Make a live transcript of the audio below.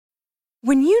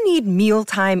When you need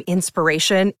mealtime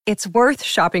inspiration, it's worth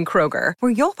shopping Kroger,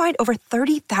 where you'll find over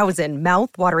 30,000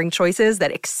 mouth-watering choices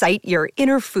that excite your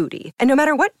inner foodie. And no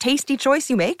matter what tasty choice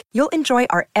you make, you'll enjoy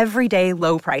our everyday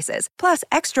low prices, plus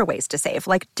extra ways to save,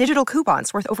 like digital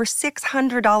coupons worth over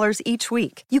 $600 each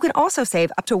week. You can also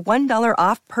save up to $1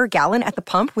 off per gallon at the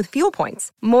pump with fuel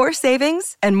points. More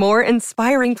savings and more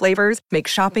inspiring flavors make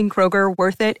shopping Kroger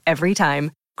worth it every time.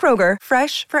 Kroger,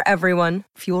 fresh for everyone.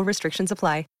 Fuel restrictions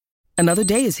apply. Another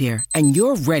day is here, and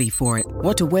you're ready for it.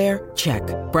 What to wear? Check.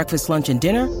 Breakfast, lunch, and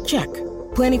dinner? Check.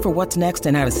 Planning for what's next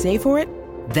and how to save for it?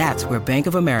 That's where Bank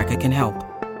of America can help.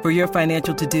 For your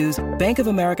financial to-dos, Bank of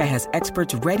America has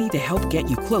experts ready to help get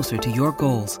you closer to your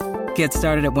goals. Get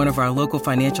started at one of our local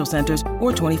financial centers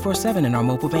or 24/7 in our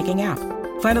mobile banking app.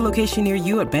 Find a location near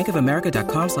you at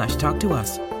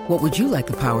bankofamerica.com/talktous. What would you like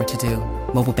the power to do?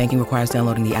 Mobile banking requires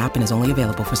downloading the app and is only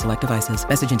available for select devices.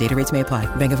 Message and data rates may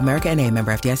apply. Bank of America N.A.,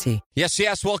 member FDIC.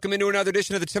 Yes. Welcome into another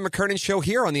edition of the Tim McKernan Show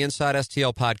here on the Inside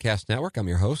STL Podcast Network. I'm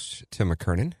your host, Tim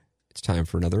McKernan. It's time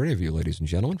for another interview, ladies and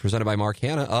gentlemen, presented by Mark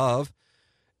Hanna of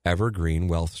Evergreen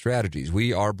Wealth Strategies.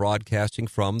 We are broadcasting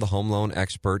from the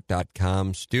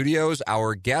HomeLoanExpert.com studios.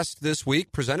 Our guest this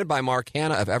week, presented by Mark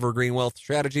Hanna of Evergreen Wealth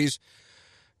Strategies,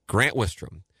 Grant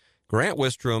Wistrom. Grant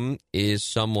Wistrom is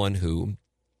someone who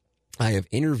I have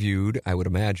interviewed, I would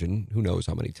imagine, who knows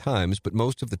how many times, but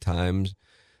most of the times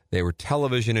they were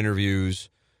television interviews,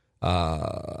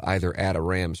 either at a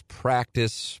Rams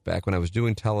practice back when I was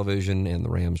doing television and the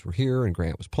Rams were here and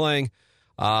Grant was playing.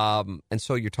 And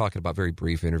so you're talking about very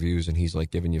brief interviews and he's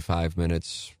like giving you 5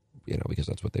 minutes, because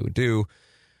that's what they would do.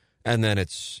 And then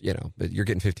it's, you're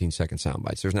getting 15-second sound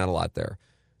bites. There's not a lot there.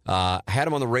 I had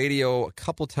him on the radio a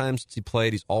couple times since he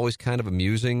played. He's always kind of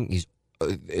amusing.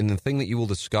 And the thing that you will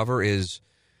discover is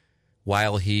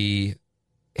while he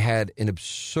had an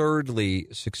absurdly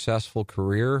successful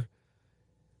career,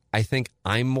 I think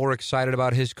I'm more excited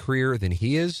about his career than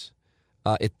he is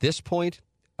at this point.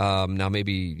 Now,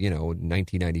 maybe,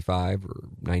 1995 or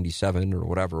 97 or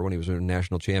whatever, when he was winning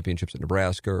national championships at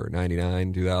Nebraska, or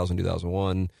 99, 2000,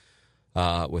 2001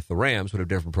 with the Rams, would have a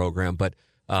different program. But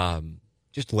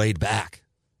just laid back,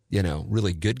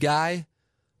 really good guy.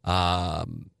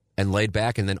 And laid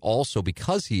back, and then also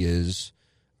because he is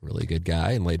a really good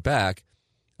guy and laid back,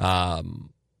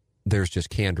 there's just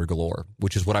candor galore,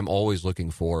 which is what I'm always looking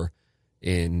for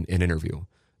in an interview.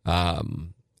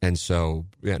 And so,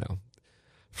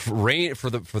 for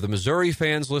the Missouri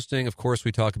fans listening, of course,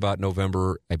 we talk about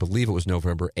November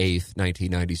 8th,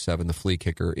 1997, the flea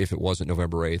kicker. If it wasn't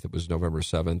November 8th, it was November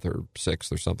 7th or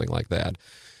 6th or something like that.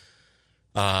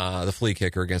 The flea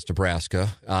kicker against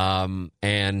Nebraska.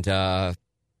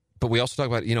 But we also talk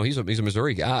about, he's a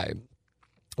Missouri guy,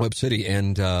 Webb City,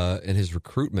 and his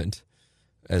recruitment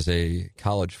as a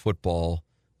college football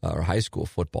or high school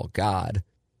football god,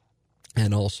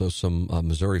 and also some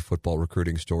Missouri football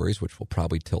recruiting stories, which will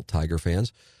probably tilt Tiger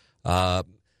fans. And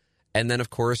then, of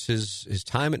course, his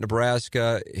time at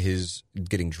Nebraska, his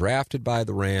getting drafted by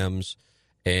the Rams,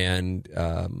 and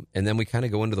then we kind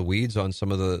of go into the weeds on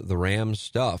some of the Rams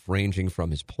stuff, ranging from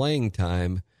his playing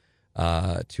time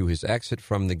to his exit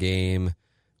from the game,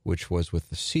 which was with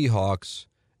the Seahawks,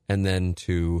 and then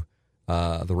to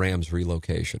the Rams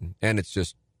relocation. And it's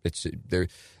there.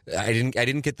 I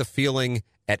didn't get the feeling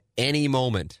at any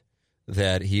moment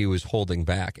that he was holding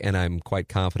back, and I'm quite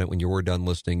confident when you're done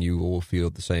listening, you will feel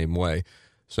the same way.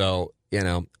 So,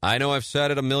 I know I've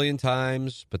said it a million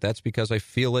times, but that's because I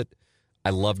feel it.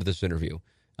 I loved this interview,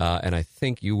 and I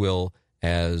think you will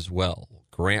as well.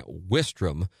 Grant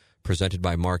Wistrom, presented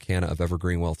by Mark Hanna of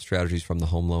Evergreen Wealth Strategies from the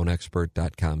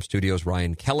HomeLoanExpert.com studios.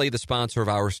 Ryan Kelly, the sponsor of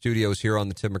our studios here on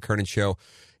the Tim McKernan Show.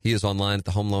 He is online at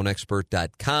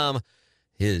thehomeloanexpert.com.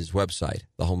 His website,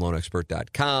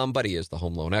 thehomeloanexpert.com, but he is the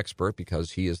home loan expert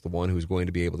because he is the one who's going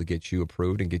to be able to get you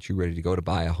approved and get you ready to go to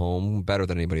buy a home better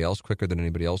than anybody else, quicker than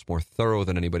anybody else, more thorough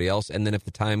than anybody else. And then if the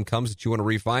time comes that you want to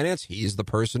refinance, he's the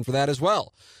person for that as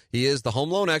well. He is the home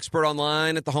loan expert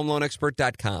online at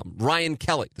thehomeloanexpert.com. Ryan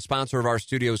Kelly, the sponsor of our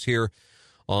studios here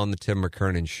on the Tim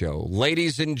McKernan Show.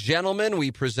 Ladies and gentlemen, we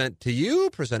present to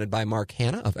you, presented by Mark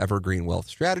Hanna of Evergreen Wealth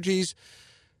Strategies,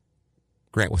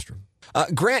 Grant Wistrom.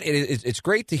 Grant, it's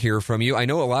great to hear from you. I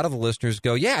know a lot of the listeners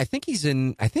go, yeah, I think he's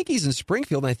in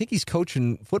Springfield, and I think he's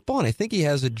coaching football, and I think he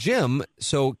has a gym.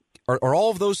 So are all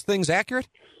of those things accurate?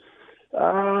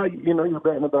 You're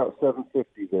betting about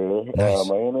 750 there. Nice.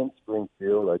 I am in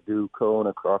Springfield. I do co-own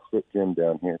a CrossFit gym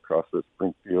down here, CrossFit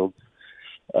Springfield.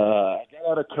 I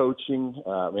got out of coaching.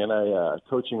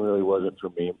 Coaching really wasn't for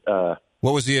me.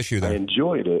 What was the issue there? I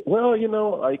enjoyed it. Well,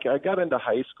 I got into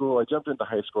high school. I jumped into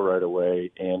high school right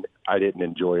away, and I didn't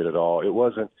enjoy it at all. It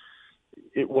wasn't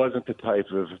it wasn't the type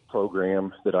of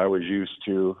program that I was used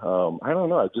to. I don't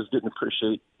know. I just didn't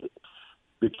appreciate it.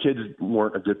 The kids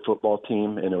weren't a good football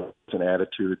team, and it was an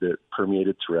attitude that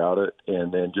permeated throughout it.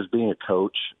 And then just being a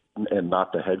coach and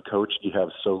not the head coach, you have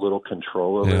so little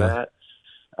control over that.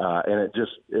 And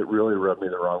it really rubbed me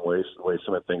the wrong way, the way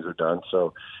some of the things are done.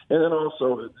 So, and then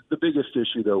also the biggest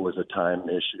issue though was a time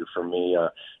issue for me.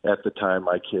 At the time,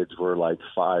 my kids were like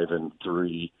 5 and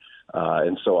 3.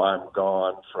 And so I'm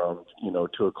gone from,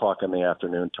 2:00 in the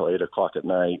afternoon till 8:00 at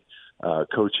night,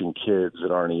 coaching kids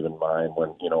that aren't even mine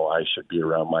when, I should be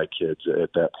around my kids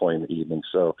at that point in the evening.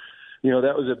 So,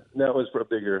 that was a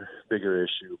bigger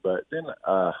issue. But then,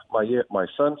 my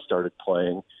son started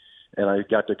playing, and I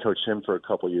got to coach him for a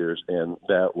couple of years, and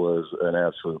that was an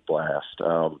absolute blast.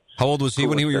 How old was he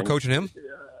when you were coaching him?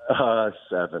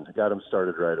 7. Got him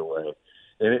started right away.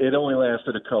 And it only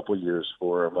lasted a couple of years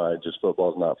for him.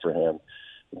 Football's not for him.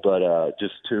 But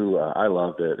I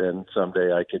loved it. And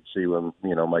someday I could see when,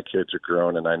 my kids are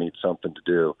grown and I need something to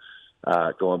do,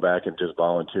 going back and just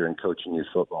volunteering, coaching youth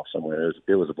football somewhere.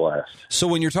 It was a blast. So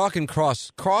when you're talking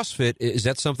CrossFit, is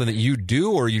that something that you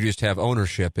do, or you just have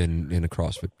ownership in a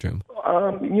CrossFit gym?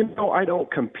 I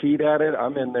don't compete at it.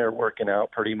 I'm in there working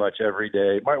out pretty much every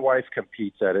day. My wife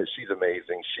competes at it. She's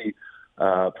amazing. She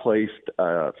placed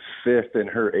 5th in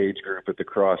her age group at the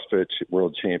CrossFit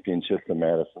World Championships in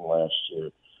Madison last year.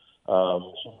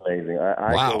 She's amazing.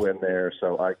 I go in there,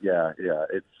 so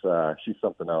she's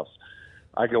something else.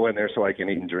 I go in there so I can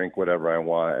eat and drink whatever I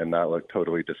want and not look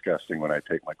totally disgusting when I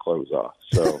take my clothes off.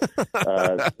 So,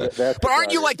 that's but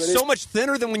aren't you so much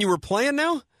thinner than when you were playing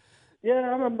now?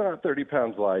 Yeah, I'm about 30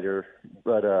 pounds lighter.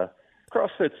 But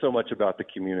CrossFit's so much about the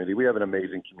community. We have an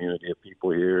amazing community of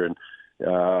people here, and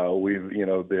we've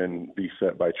been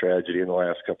beset by tragedy in the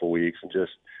last couple of weeks, and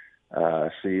just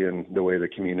seeing the way the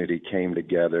community came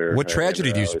together. What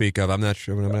tragedy do you speak of? I'm not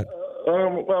sure what I'm at.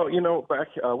 Back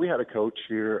we had a coach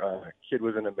here. Kid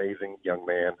was an amazing young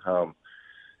man.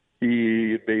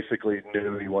 He basically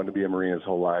knew he wanted to be a Marine his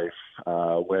whole life.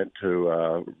 Went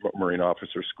to Marine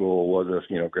officer school.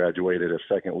 Graduated as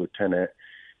second lieutenant.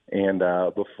 And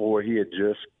before he had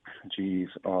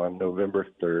on November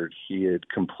 3rd, he had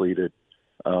completed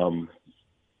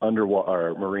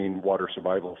Marine water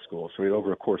survival school. So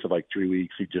over a course of 3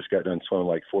 weeks, he just got done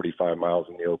swimming 45 miles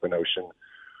in the open ocean.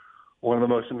 One of the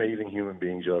most amazing human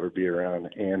beings you'll ever be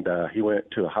around. And he went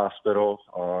to a hospital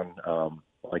on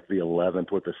the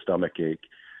 11th with a stomach ache.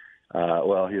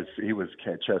 He was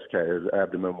his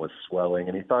abdomen was swelling,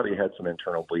 and he thought he had some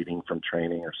internal bleeding from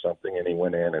training or something. And he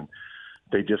went in, and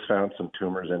they just found some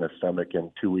tumors in his stomach.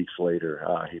 And 2 weeks later,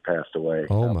 he passed away.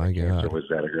 Oh my God! Cancer was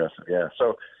that aggressive. Yeah.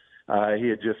 So he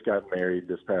had just gotten married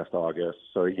this past August.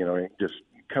 So just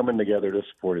coming together to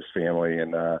support his family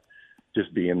and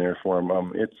just being there for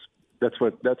him. That's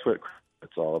what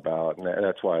it's all about, and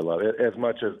that's why I love it. As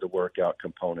much as the workout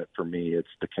component for me, it's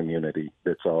the community.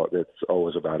 It's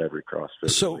always about every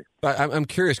CrossFit. So I'm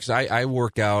curious because I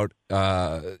work out,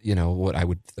 what I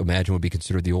would imagine would be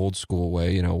considered the old school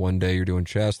way. One day you're doing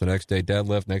chest, the next day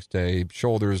deadlift, next day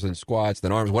shoulders and squats,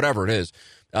 then arms, whatever it is,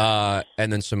 and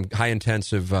then some high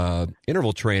intensive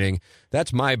interval training.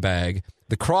 That's my bag.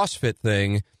 The CrossFit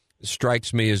thing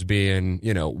strikes me as being,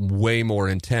 way more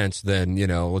intense than,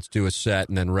 let's do a set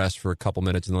and then rest for a couple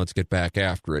minutes and let's get back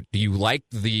after it. Do you like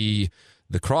the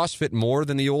CrossFit more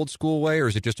than the old school way, or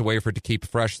is it just a way for it to keep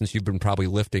fresh since you've been probably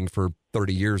lifting for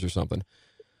 30 years or something?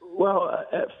 Well,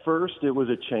 at first it was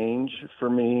a change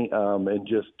for me, and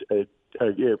just it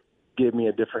gave me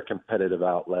a different competitive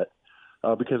outlet.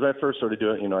 Because I first started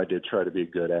doing it, I did try to be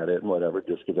good at it and whatever,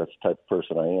 just because that's the type of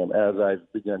person I am. As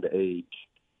I've begun to age,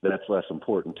 that's less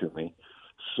important to me.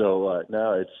 So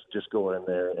now it's just going in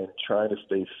there and trying to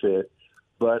stay fit.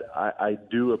 But I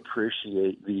do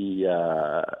appreciate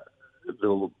the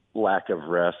lack of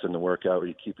rest in the workout where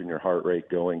you're keeping your heart rate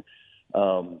going.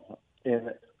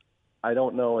 And I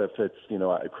don't know if it's,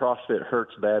 CrossFit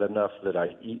hurts bad enough that I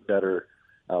eat better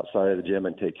outside of the gym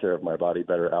and take care of my body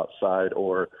better outside,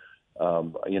 or, if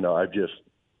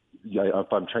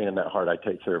I'm training that hard, I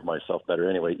take care of myself better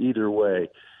anyway. Either way,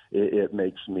 it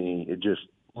makes me just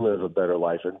live a better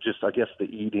life. And just, I guess, the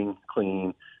eating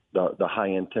clean, the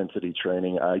high-intensity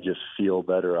training, I just feel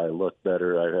better. I look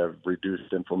better. I have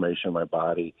reduced inflammation in my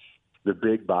body. The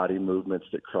big body movements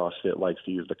that CrossFit likes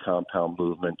to use, the compound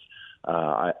movements,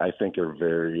 I think are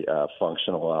very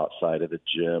functional outside of the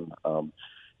gym.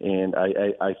 And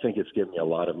I think it's given me a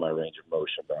lot of my range of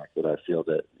motion back that I feel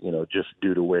that, just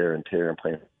due to wear and tear and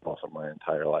playing football for my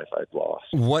entire life, I've lost.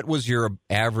 What was your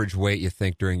average weight, you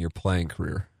think, during your playing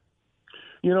career?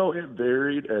 It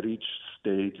varied at each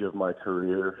stage of my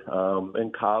career.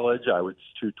 In college, I was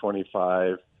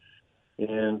 225.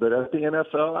 But at the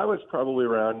NFL, I was probably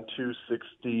around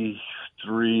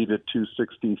 263 to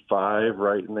 265,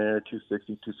 right in there,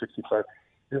 260, 265.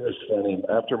 It was funny.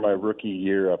 After my rookie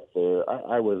year up there,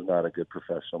 I was not a good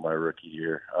professional my rookie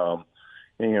year.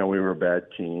 We were a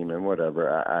bad team and whatever.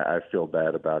 I feel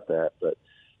bad about that. But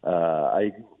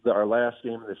our last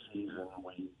game of the season,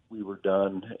 we were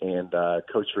done, and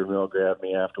Coach Vermeil grabbed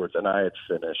me afterwards, and I had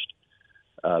finished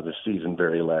the season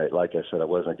very late. Like I said, I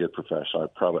wasn't a good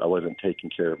professional. I wasn't taking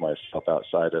care of myself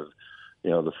outside of,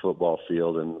 the football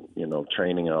field and,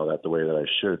 training and all that the way that I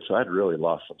should. So I'd really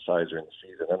lost some size during the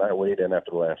season. And I weighed in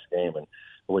after the last game and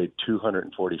weighed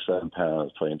 247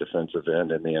 pounds playing defensive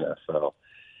end in the NFL.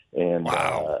 And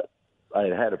wow. I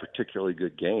had a particularly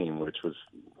good game, which was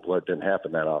what didn't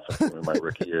happen that often in my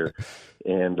rookie year.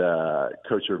 And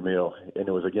Coach Vermeil, and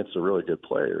it was against a really good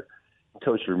player.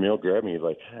 Coach Vermeil grabbed me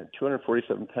like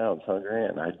 247 pounds, hungry,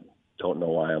 and I don't know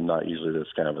why I'm not usually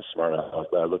this kind of a smart aleck.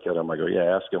 But I look at him, I go,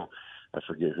 yeah, ask him. I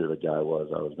forget who the guy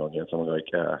was I was going against. I'm like,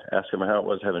 ask him how it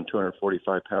was having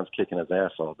 245 pounds kicking his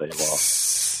ass all day long.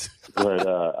 But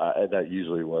that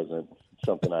usually wasn't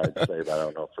something I'd say. But I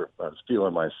don't know if I was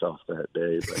feeling myself that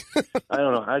day. But I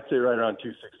don't know. I'd say right around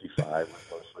 265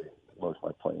 was most of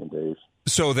my playing days.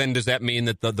 So then does that mean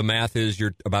that the math is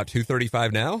you're about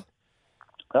 235 now?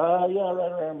 Yeah,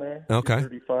 right around there. Okay.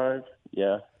 235,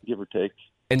 yeah, give or take.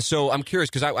 And so I'm curious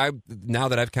because I now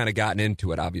that I've kind of gotten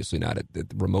into it, obviously not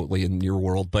remotely in your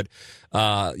world, but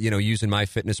using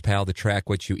MyFitnessPal to track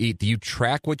what you eat. Do you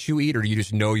track what you eat, or do you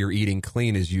just know you're eating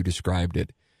clean as you described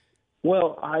it?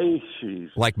 Well,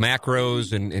 like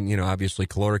macros and obviously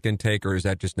caloric intake, or is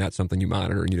that just not something you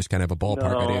monitor and you just kind of have a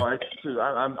ballpark idea? No,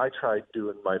 I tried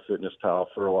doing MyFitnessPal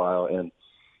for a while, and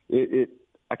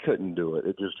I couldn't do it.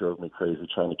 It just drove me crazy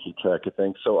trying to keep track of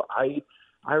things. So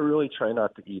I really try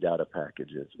not to eat out of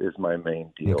packages is my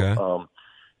main deal. Okay.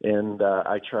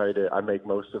 I make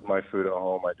most of my food at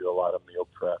home. I do a lot of meal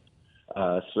prep.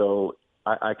 So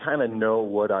I kind of know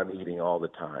what I'm eating all the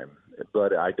time,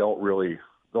 but I don't really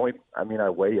I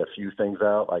weigh a few things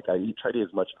out. Like I try to eat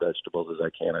as much vegetables as I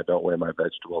can. I don't weigh my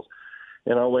vegetables,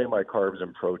 and I'll weigh my carbs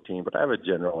and protein, but I have a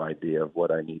general idea of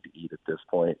what I need to eat at this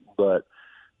point. But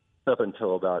up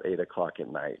until about 8 o'clock at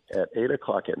night. At 8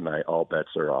 o'clock at night, all bets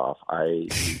are off. I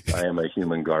am a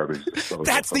human garbage disposal.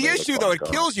 That's the issue, though. It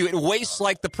kills you. It wastes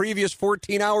like the previous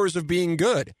 14 hours of being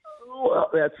good.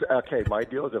 Well, that's okay. My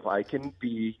deal is if I can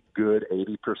be good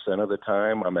 80% of the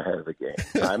time, I'm ahead of the game.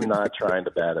 I'm not trying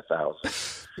to bat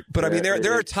 1,000. But I mean,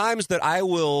 there are times that I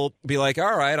will be like,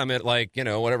 all right, I'm at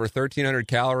 1,300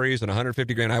 calories and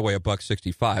 150 grams. I weigh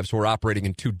 $165, so we're operating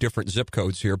in two different zip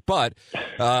codes here. But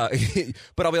I'll be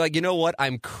like, you know what?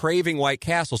 I'm craving White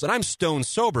Castles, and I'm stone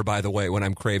sober, by the way, when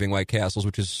I'm craving White Castles,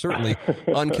 which is certainly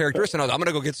uncharacteristic. And I'm going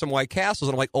to go get some White Castles,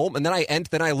 and I'm like, oh, and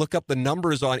then I look up the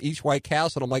numbers on each White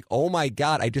Castle, and I'm like, oh my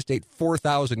God, I just ate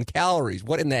 4,000 calories.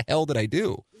 What in the hell did I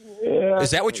do? Yeah,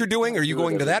 is that what you're doing? Are you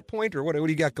going to that point, or what do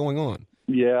you got going on?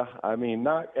 Yeah, I mean,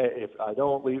 not if I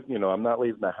don't leave. I'm not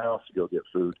leaving the house to go get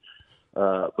food.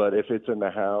 But if it's in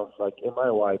the house, and my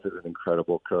wife is an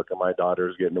incredible cook, and my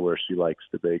daughter's getting to where she likes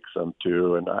to bake some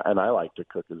too, and I like to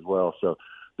cook as well. So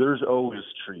there's always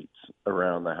treats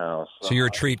around the house. So you're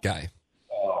a treat guy.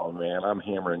 Oh man, I'm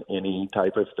hammering any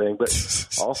type of thing. But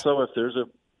also, if there's a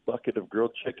bucket of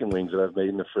grilled chicken wings that I've made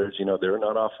in the fridge, they're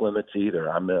not off limits either.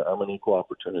 I'm an equal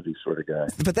opportunity sort of guy.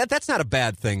 But that's not a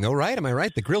bad thing, though, right? Am I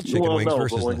right? The grilled chicken wings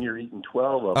versus but when you're eating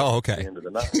 12 of them okay. At the end of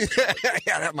the night.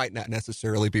 Yeah, that might not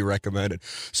necessarily be recommended.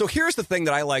 So here's the thing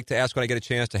that I like to ask when I get a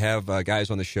chance to have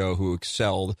guys on the show who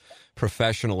excelled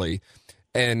professionally.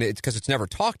 And it's because it's never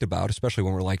talked about, especially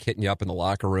when we're hitting you up in the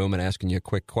locker room and asking you a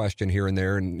quick question here and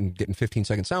there and getting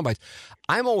 15-second sound bites.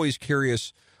 I'm always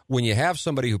curious, when you have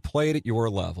somebody who played at your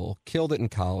level, killed it in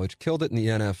college, killed it in the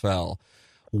NFL,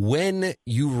 when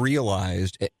you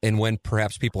realized, and when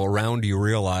perhaps people around you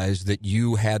realized that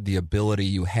you had the ability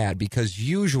you had, because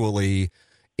usually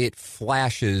it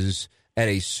flashes at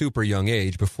a super young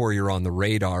age before you're on the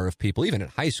radar of people, even at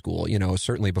high school,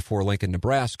 certainly before Lincoln,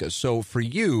 Nebraska. So for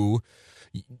you,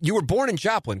 you were born in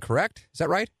Joplin, correct? Is that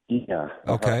right? Yeah.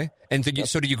 Okay. And did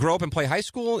you grow up and play high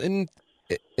school in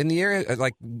the area?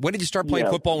 When did you start playing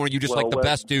football? Were you just the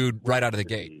best dude right out of the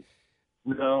gate?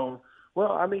 No.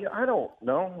 Well, I mean, I don't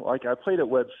know. I played at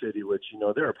Webb City, which,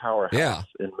 they're a powerhouse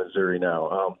in Missouri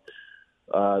now.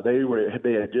 They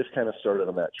had just kind of started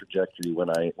on that trajectory when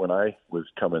I was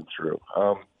coming through.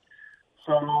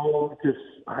 So, just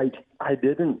I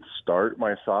didn't start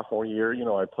my sophomore year.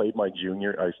 I played my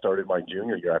junior. I started my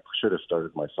junior year. I should have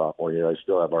started my sophomore year. I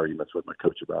still have arguments with my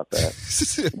coach about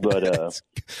that. But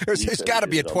there's got to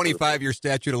be a 25-year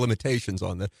statute of limitations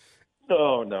on that.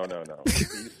 No. He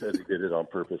said he did it on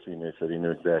purpose. He said he knew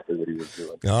exactly what he was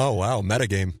doing. Oh wow,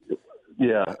 metagame.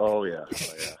 Yeah. Oh yeah.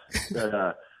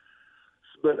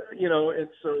 But and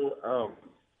so.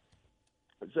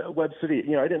 Webb City,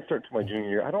 I didn't start until my junior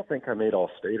year. I don't think I made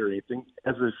All-State or anything.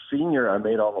 As a senior, I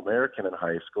made All-American in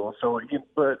high school. So,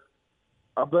 but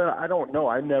I don't know.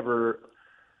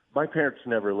 My parents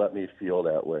never let me feel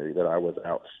that way, that I was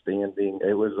outstanding.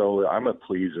 It was always, I'm a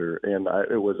pleaser, and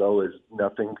it was always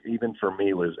nothing, even for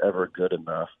me, was ever good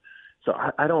enough. So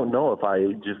I don't know if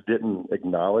I just didn't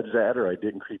acknowledge that, or I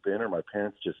didn't creep in, or my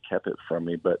parents just kept it from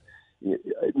me. But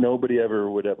nobody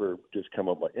would ever just come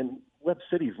up with, and Webb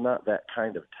City's not that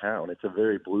kind of town. It's a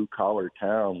very blue collar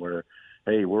town where,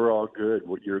 hey, we're all good.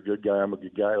 You're a good guy. I'm a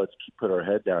good guy. Let's put our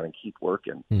head down and keep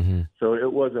working. Mm-hmm. So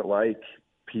it wasn't like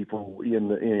people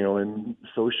in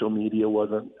social media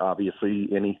wasn't obviously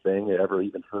anything I ever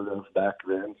even heard of back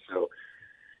then. So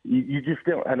you just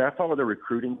don't. And I follow the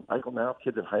recruiting cycle now.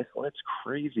 Kids in high school, it's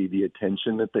crazy the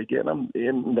attention that they get.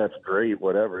 And that's great.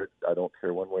 Whatever. I don't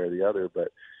care one way or the other, but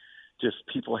just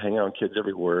people hanging on kids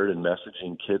every word and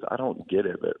messaging kids. I don't get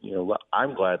it, but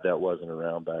I'm glad that wasn't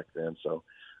around back then. So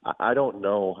I don't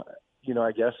know.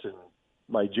 I guess in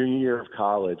my junior year of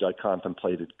college, I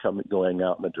contemplated going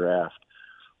out in the draft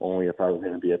only if I was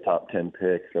going to be a top 10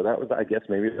 pick. So that was, I guess,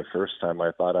 maybe the first time I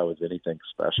thought I was anything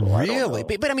special. Really?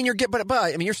 But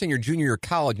you're saying your junior year of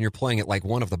college and you're playing at like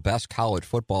one of the best college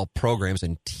football programs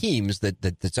and teams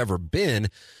that's ever been.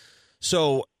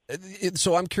 So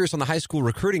I'm curious on the high school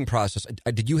recruiting process.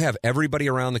 Did you have everybody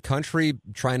around the country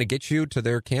trying to get you to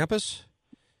their campus?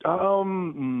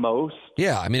 Most.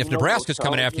 Yeah, I mean, if Nebraska's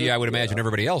coming after you, I would imagine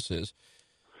everybody else is.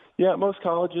 Yeah, most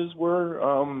colleges were.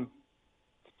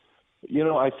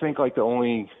 I think like the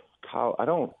only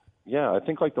I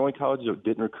think like the only college that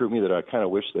didn't recruit me that I kind of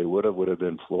wish they would have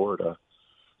been Florida.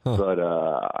 Huh. But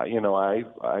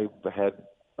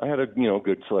I had a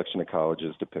good selection of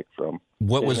colleges to pick from.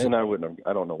 And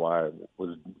I don't know why I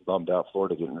was bummed out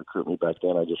Florida didn't recruit me back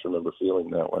then. I just remember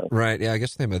feeling that way. Right. Yeah. I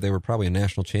guess they were probably in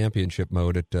national championship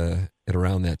mode at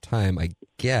around that time, I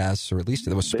guess, or at least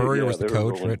it was Spurrier was the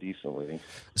coach. Right? Decently.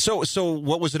 So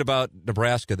what was it about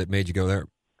Nebraska that made you go there?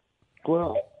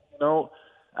 Well,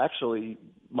 actually,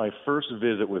 my first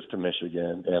visit was to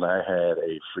Michigan, and I had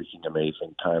a freaking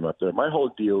amazing time up there. My whole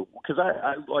deal, because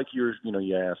I like yours,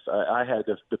 you asked, I had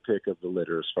the pick of the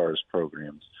litter as far as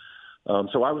programs.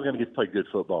 So I was going to get to play good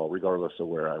football regardless of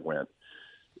where I went.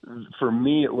 For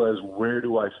me, it was where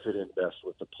do I fit in best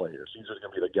with the players? These are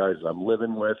going to be the guys I'm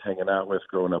living with, hanging out with,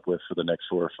 growing up with for the next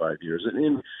 4 or 5 years.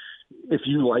 And if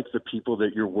you like the people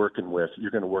that you're working with,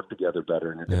 you're going to work together better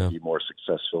and you're going to be more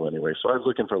successful anyway. So I was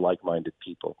looking for like-minded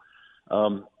people.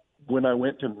 When I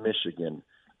went to Michigan,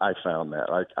 I found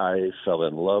that. I fell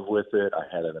in love with it. I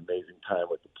had an amazing time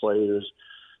with the players.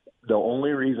 The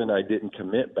only reason I didn't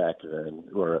commit back then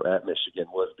or at Michigan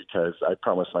was because I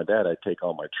promised my dad I'd take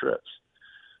all my trips.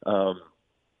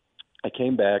 I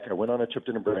came back. I went on a trip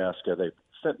to Nebraska. They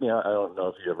sent me out. I don't know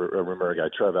if you ever remember a guy,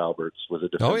 Trev Alberts, was a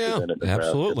defensive end at Nebraska.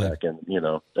 Absolutely. Back in,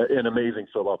 an amazing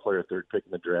football player, third pick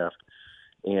in the draft.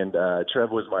 And Trev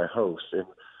was my host. And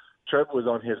Trev was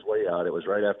on his way out. It was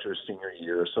right after his senior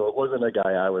year, so it wasn't a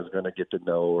guy I was going to get to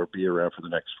know or be around for the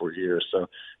next 4 years. So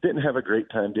didn't have a great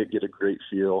time, didn't get a great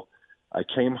feel. I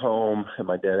came home, and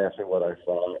my dad asked me what I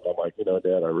thought. I'm like, Dad,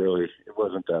 it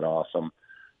wasn't that awesome.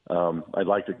 I'd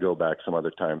like to go back some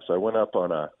other time. So I went up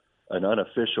on an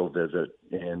unofficial visit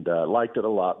and liked it a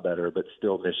lot better, but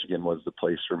still Michigan was the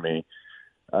place for me.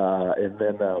 And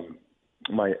then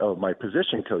my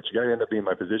position coach, the guy who ended up being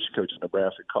my position coach in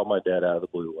Nebraska, called my dad out of the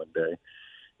blue one day.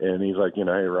 And he's like, hey,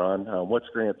 Ron, what's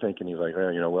Grant thinking? He's like,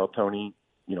 well, Tony,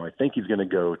 I think he's going to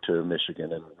go to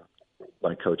Michigan. And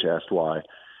my coach asked why.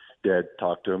 Dad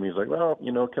talked to him. He's like, well,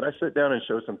 can I sit down and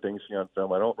show some things to you on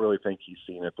film? I don't really think he's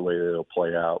seen it the way that it'll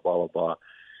play out, blah, blah, blah.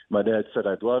 My dad said,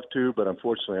 I'd love to, but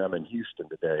unfortunately I'm in Houston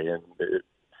today. And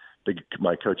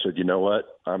my coach said, you know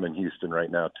what? I'm in Houston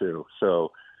right now too.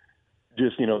 So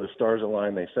just, the stars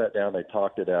aligned. They sat down, they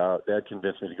talked it out. Dad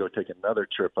convinced me to go take another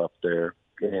trip up there.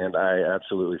 And I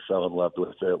absolutely fell in love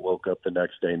with it. Woke up the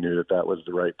next day, knew that was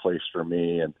the right place for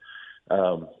me. And,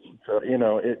 so,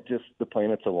 it just, the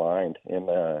planets aligned. And,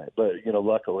 but,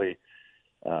 luckily,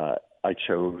 I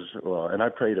chose, and I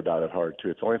prayed about it hard too.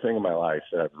 It's the only thing in my life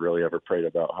that I've really ever prayed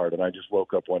about hard. And I just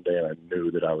woke up one day and I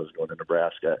knew that I was going to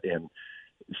Nebraska. And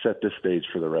set the stage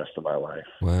for the rest of my life.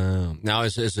 Wow. Now,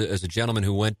 as a gentleman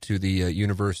who went to the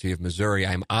University of Missouri,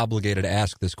 I'm obligated to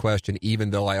ask this question,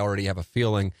 even though I already have a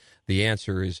feeling the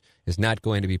answer is not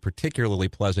going to be particularly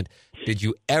pleasant. Did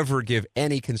you ever give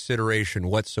any consideration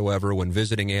whatsoever when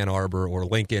visiting Ann Arbor or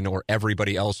Lincoln or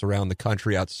everybody else around the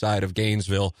country outside of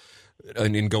Gainesville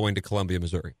in going to Columbia,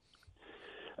 Missouri?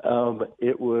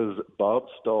 It was Bob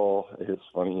Stoll. It's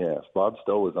funny you asked. Bob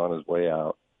Stoll was on his way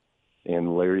out,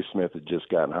 and Larry Smith had just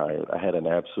gotten hired. I had an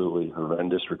absolutely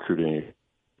horrendous recruiting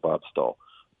Bob Stoll.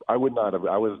 I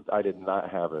did not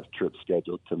have a trip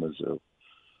scheduled to Mizzou.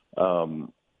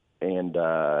 And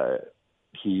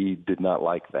he did not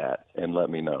like that and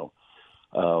let me know.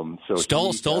 So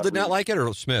Stoll did not like it,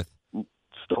 or Smith?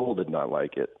 Stoll did not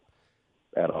like it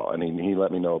at all. I mean, he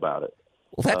let me know about it.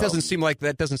 Well, that doesn't seem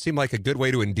like a good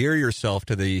way to endear yourself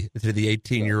to the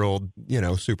 18-year-old,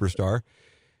 superstar.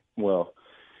 Well,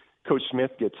 Coach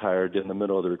Smith gets hired in the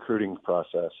middle of the recruiting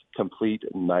process. Complete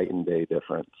night and day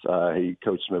difference.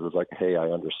 Coach Smith was like, "Hey, I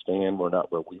understand we're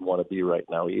not where we want to be right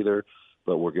now either,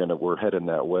 but we're heading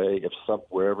that way.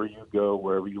 Wherever you go,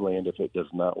 wherever you land, if it does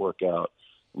not work out,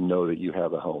 know that you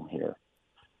have a home here."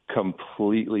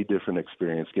 Completely different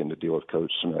experience getting to deal with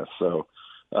Coach Smith. So,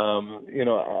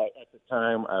 at the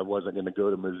time I wasn't going to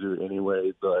go to Mizzou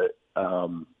anyway, but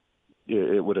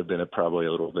it would have been probably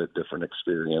a little bit different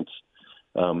experience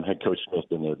had Coach Smith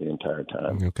been there the entire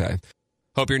time. Okay.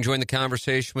 Hope you're enjoying the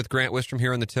conversation with Grant Wistrom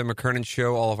here on the Tim McKernan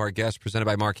Show. All of our guests presented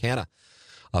by Mark Hanna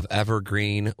of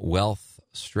Evergreen Wealth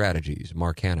Strategies.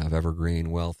 Mark Hanna of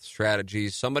Evergreen Wealth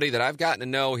Strategies, somebody that I've gotten to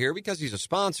know here because he's a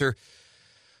sponsor,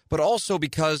 but also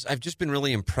because I've just been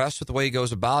really impressed with the way he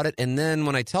goes about it. And then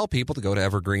when I tell people to go to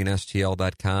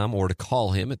evergreenstl.com or to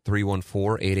call him at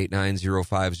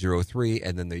 314-889-0503,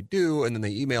 and then they do, and then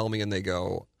they email me and they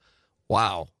go,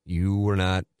 "Wow, you were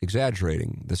not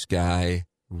exaggerating. This guy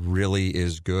really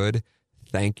is good.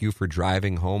 Thank you for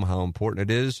driving home how important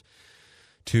it is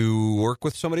to work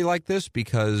with somebody like this,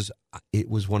 because it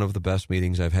was one of the best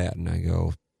meetings I've had." And I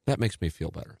go, that makes me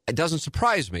feel better. It doesn't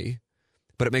surprise me,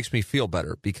 but it makes me feel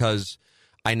better because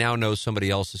I now know somebody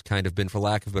else has kind of been, for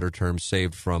lack of better terms,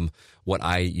 saved from what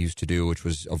I used to do, which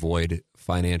was avoid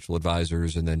financial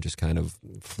advisors and then just kind of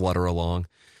flutter along.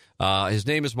 His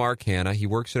name is Mark Hanna. He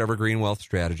works at Evergreen Wealth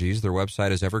Strategies. Their website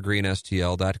is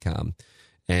evergreenstl.com.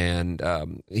 And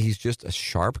he's just a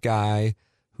sharp guy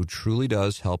who truly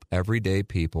does help everyday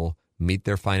people meet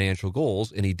their financial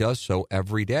goals, and he does so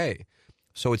every day.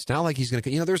 So it's not like he's going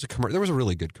to, there was a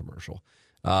really good commercial.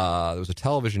 There was a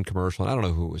television commercial, and I don't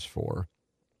know who it was for,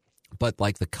 but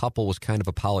like the couple was kind of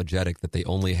apologetic that they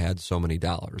only had so many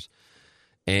dollars.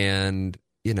 And,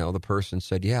 the person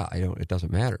said, "Yeah, it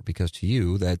doesn't matter, because to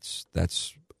you, that's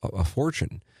a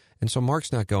fortune." And so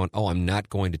Mark's not going, "Oh, I'm not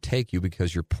going to take you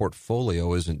because your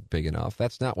portfolio isn't big enough."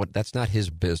 That's not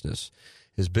his business.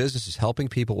 His business is helping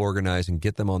people organize and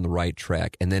get them on the right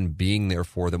track, and then being there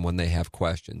for them when they have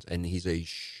questions. And he's a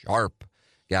sharp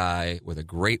guy with a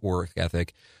great work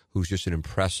ethic who's just an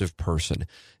impressive person.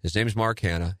 His name is Mark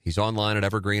Hanna. He's online at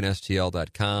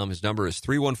evergreenstl.com. His number is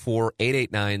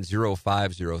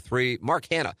 314-889-0503. Mark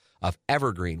Hanna of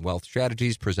Evergreen Wealth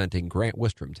Strategies, presenting Grant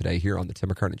Wistrom today here on the Tim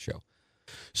McKernan Show.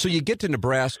 So you get to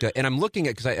Nebraska, and I'm looking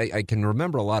at, because I can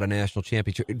remember a lot of national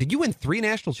championships. Did you win 3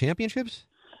 national championships?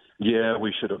 Yeah,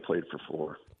 we should have played for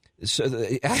 4. So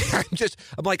I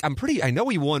know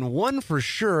we won 1 for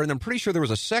sure, and I'm pretty sure there was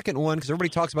a second one because everybody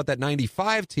talks about that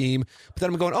 95 team. But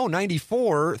then I'm going,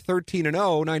 94,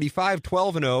 13-0, 95,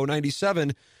 12-0,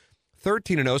 97,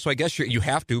 13-0. So I guess you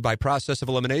have to, by process of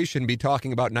elimination, be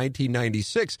talking about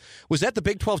 1996. Was that the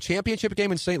Big 12 championship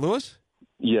game in St. Louis?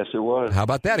 Yes, it was. How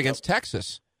about that against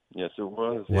Texas? Yes, it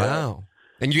was. Wow. Yeah.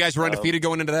 And you guys were undefeated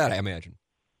going into that, I imagine.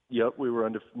 Yep, we were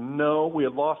No, we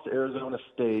had lost to Arizona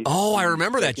State. Oh, I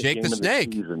remember that, Jake the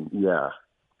Snake. Yeah,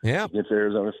 against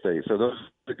Arizona State. So those are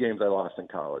the games I lost in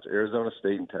college: Arizona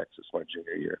State and Texas, my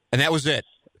junior year. And that was it.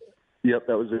 Yep,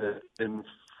 that was it. In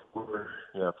 4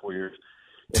 years.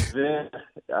 And then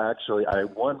actually,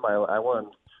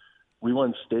 we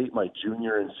won state my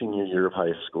junior and senior year of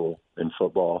high school in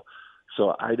football. So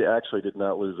I actually did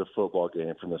not lose a football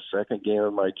game from the second game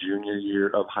of my junior year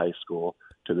of high school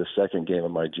to the second game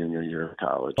of my junior year of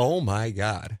college. Oh, my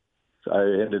God. So I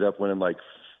ended up winning like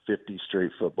 50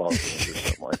 straight football games or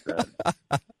something like that.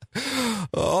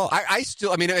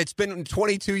 It's been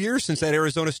 22 years since that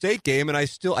Arizona State game, and I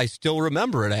still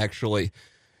remember it, actually.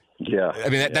 Yeah.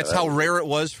 That's how rare it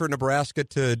was for Nebraska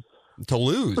to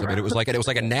lose. It was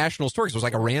like a national story because it was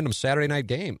like a random Saturday night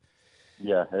game.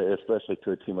 Yeah, especially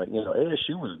to a team like,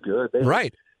 ASU was good.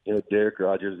 Right. Derek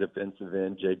Rogers, defensive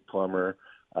end, Jake Plummer,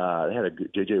 They had a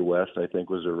J.J. West, I think,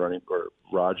 was their or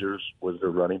Rogers was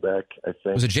their running back, I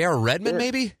think. Was it J.R. Redmond,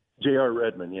 maybe? J.R.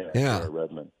 Redmond, yeah. Yeah. J.R.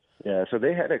 Redmond. Yeah, so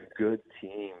they had a good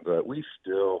team, but we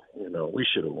still, we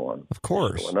should have won. Of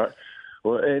course.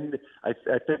 Well, and I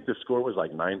think the score was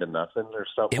like 9-0 or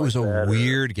something. It was a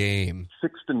weird game.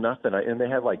 6-0, and they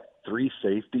had like 3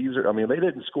 safeties. They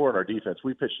didn't score on our defense.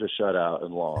 We pitched a shutout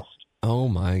and lost. Oh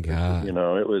my God! It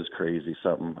was crazy.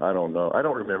 Something I don't know. I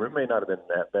don't remember. It may not have been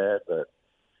that bad, but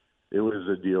it was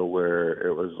a deal where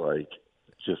it was like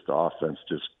just the offense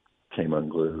just came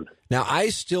unglued. Now, I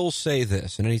still say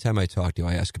this, and anytime I talk to you,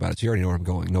 I ask about it. So you already know where I'm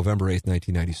going. November 8th,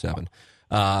 1997.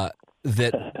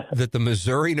 That the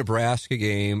Missouri-Nebraska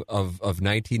game of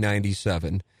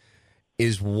 1997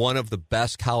 is one of the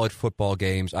best college football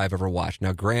games I've ever watched.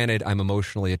 Now, granted, I'm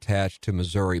emotionally attached to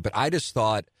Missouri, but I just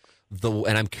thought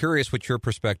and I'm curious what your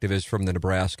perspective is from the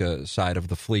Nebraska side of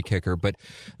the flea kicker, but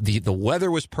the weather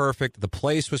was perfect. The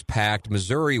place was packed.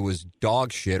 Missouri was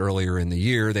dog shit earlier in the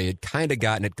year. They had kind of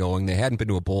gotten it going. They hadn't been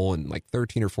to a bowl in like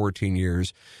 13 or 14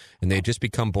 years, and they had just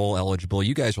become bowl eligible.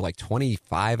 You guys were like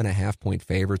 25.5-point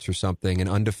favorites or something and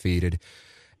undefeated.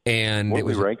 And it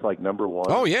was ranked like number 1.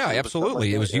 Oh yeah,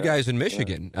 absolutely. It was you guys in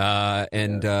Michigan,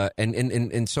 and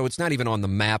so it's not even on the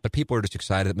map. But people are just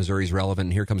excited that Missouri's relevant.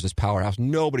 And here comes this powerhouse.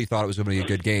 Nobody thought it was going to be a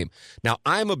good game. Now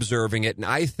I'm observing it, and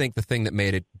I think the thing that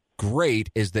made it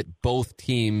great is that both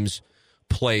teams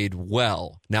played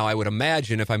well. Now I would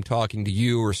imagine if I'm talking to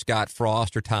you or Scott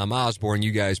Frost or Tom Osborne,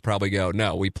 you guys probably go,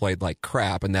 "No, we played like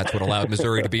crap," and that's what allowed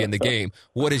Missouri to be in the game.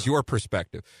 What is your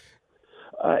perspective?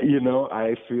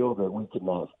 I feel that we could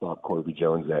not stop Corby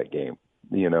Jones that game.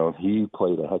 He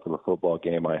played a heck of a football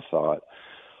game, I thought.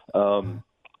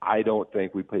 I don't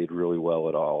think we played really well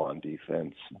at all on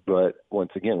defense. But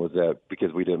once again, was that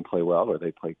because we didn't play well or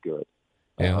they played good?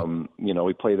 Yeah.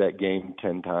 We played that game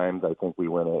 10 times. I think we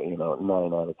win it, 9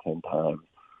 out of 10 times.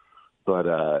 But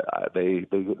they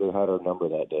had our number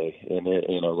that day. And,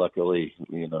 luckily,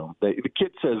 the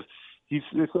kid says he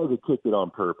says he kicked it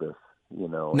on purpose.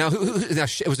 Now, was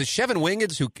it Shevin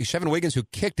Wiggins who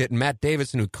kicked it and Matt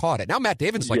Davidson who caught it? Now Matt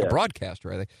Davidson's like a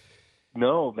broadcaster, I think.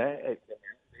 No, Matt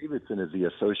Davidson is the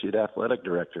associate athletic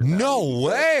director now. No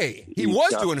way! He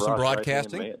was doing some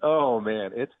broadcasting. Right,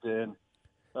 man, it's been.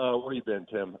 Where you been,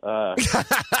 Tim?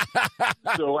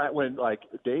 So when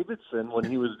Davidson, when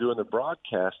he was doing the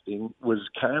broadcasting, was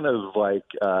kind of like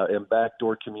in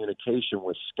backdoor communication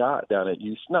with Scott down at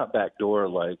UC. Not backdoor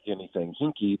like anything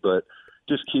hinky, but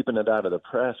just keeping it out of the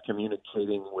press,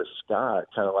 communicating with Scott,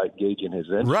 kind of like gauging his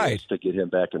interest to get him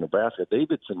back in Nebraska.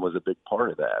 Davidson was a big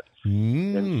part of that.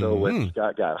 And so when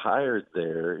Scott got hired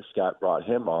there, Scott brought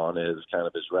him on as kind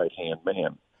of his right-hand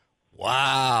man.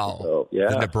 Wow. So,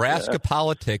 the Nebraska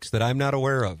politics that I'm not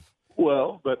aware of.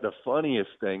 Well, but the funniest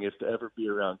thing is to ever be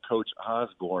around Coach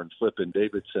Osborne flipping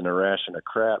Davidson a ration of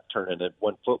crap, turning it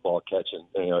one football catch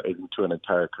into an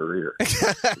entire career.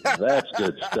 That's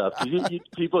good stuff.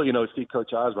 People, see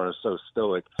Coach Osborne is so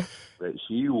stoic, but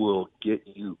he will get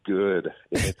you good.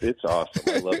 It's awesome.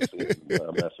 I love seeing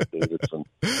him mess with Davidson.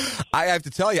 I have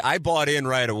to tell you, I bought in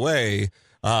right away.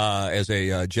 As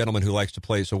a gentleman who likes to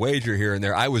place a wager here and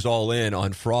there, I was all in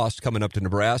on Frost coming up to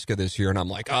Nebraska this year, and I'm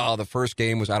like, the first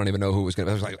game was, I don't even know who it was going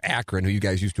to be. It was like Akron, who you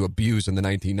guys used to abuse in the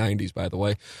 1990s, by the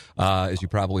way, as you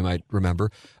probably might remember.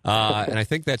 And I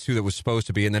think that's who that was supposed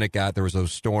to be, and then there was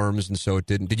those storms, and so it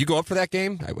didn't. Did you go up for that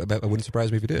game? I wouldn't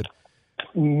surprise me if you did.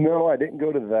 No, I didn't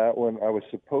go to that one. I was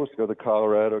supposed to go to the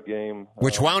Colorado game.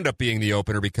 Which wound up being the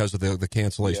opener because of the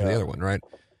cancellation of the other one, right?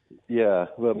 Yeah,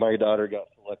 but my daughter got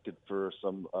selected for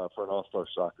an all-star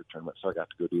soccer tournament, so I got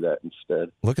to go do that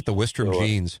instead. Look at the Wistrom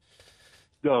jeans.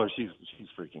 No, she's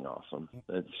freaking awesome.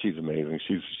 She's amazing.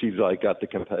 She's like got the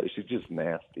competitive. She's just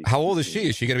nasty. How old is she?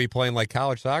 Is she going to be playing like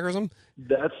college soccer or something?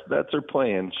 That's her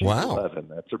plan. She's wow. 11.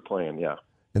 That's her plan. Yeah.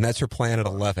 And that's her plan at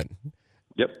 11.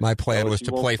 Yep. My plan was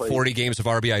to play 40 games of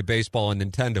RBI baseball on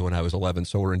Nintendo when I was 11,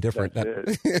 so we're indifferent.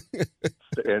 That's it.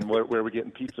 And where are we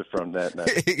getting pizza from that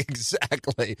night?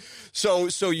 Exactly. So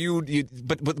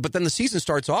but then the season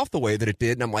starts off the way that it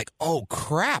did, and I'm like, oh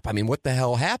crap! I mean, what the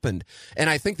hell happened? And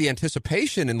I think the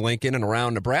anticipation in Lincoln and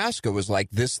around Nebraska was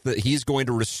like this: that he's going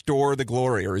to restore the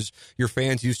glory, or as your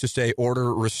fans used to say,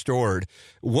 order restored.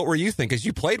 What were you thinking? Because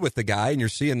you played with the guy, and you're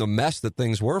seeing the mess that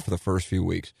things were for the first few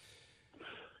weeks.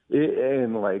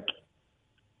 I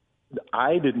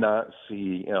did not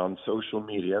see on social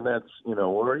media, and that's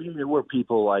where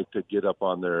people like to get up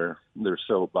on their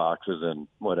soapboxes and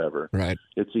whatever. Right.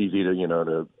 It's easy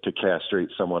to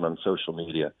castrate someone on social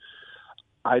media.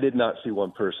 I did not see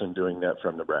one person doing that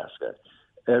from Nebraska,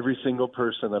 every single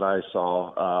person that I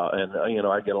saw, and, you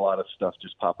know, I get a lot of stuff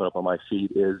just popping up on my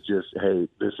feed, is just, hey,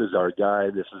 this is our guy,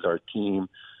 this is our team,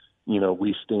 you know,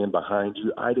 we stand behind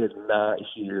you. I did not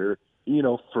hear, you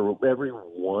know, for every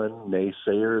one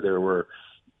naysayer, there were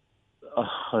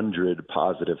 100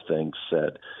 positive things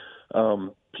said.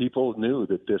 People knew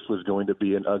that this was going to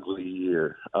be an ugly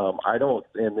year.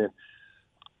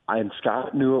 And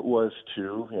Scott knew it was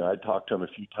too. You know, I talked to him a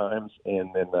few times, and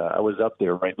then I was up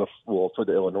there right before for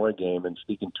the Illinois game and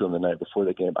speaking to him the night before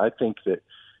the game. I think that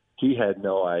he had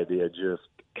no idea just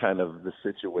kind of the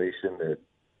situation that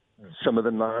some of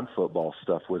the non-football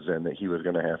stuff was in that he was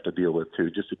going to have to deal with too,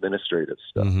 just administrative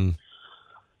stuff. Mm-hmm.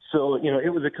 So, you know, it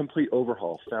was a complete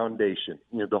overhaul, foundation.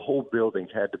 You know, the whole building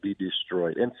had to be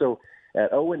destroyed. And so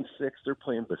at 0-6, they're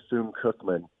playing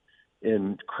Bethune-Cookman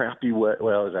in crappy wet.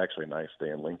 Well, it was actually a nice day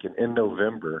in Lincoln in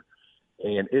November,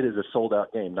 and it is a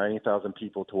sold-out game, 90,000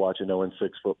 people to watch an 0-6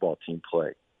 football team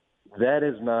play. That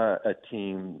is not a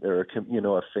team or, you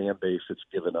know, a fan base that's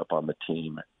given up on the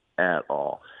team at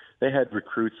all. They had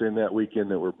recruits in that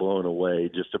weekend that were blown away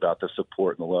just about the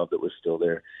support and the love that was still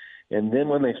there. And then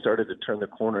when they started to turn the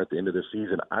corner at the end of the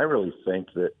season, I really think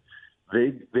that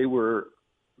they were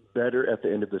better at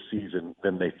the end of the season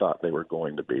than they thought they were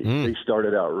going to be. They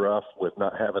started out rough with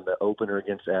not having the opener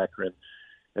against Akron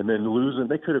and then losing.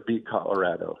 They could have beat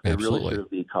Colorado. They really should have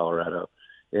beat Colorado.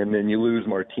 And then you lose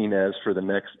Martinez for the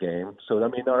next game. So, I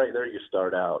mean, all right, there you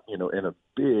start out, you know, in a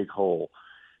big hole.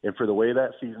 And for the way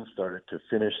that season started to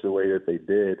finish the way that they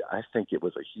did, I think it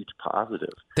was a huge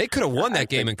positive. They could have won that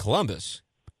game in Columbus.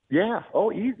 Yeah.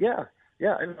 Oh, yeah.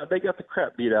 Yeah, and they got the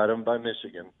crap beat out of them by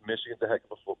Michigan. Michigan's a heck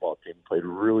of a football team. Played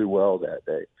really well that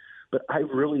day. But I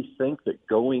really think that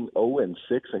going 0-6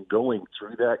 and going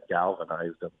through that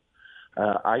galvanized them.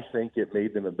 I think it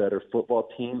made them a better football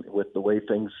team with the way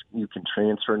things you can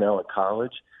transfer now in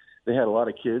college. They had a lot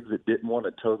of kids that didn't want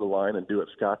to toe the line and do it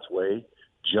Scott's way,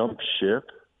 jump ship,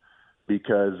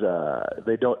 because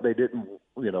they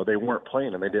weren't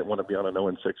playing and they didn't want to be on an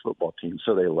 0-6 football team,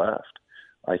 so they left.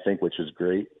 I think, which is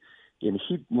great. And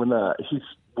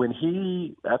when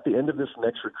he at the end of this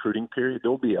next recruiting period,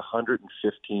 there'll be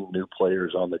 115 new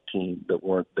players on the team that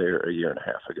weren't there a year and a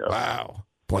half ago. Wow,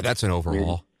 boy, that's an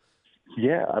overhaul.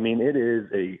 I mean, it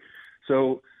is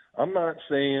so I'm not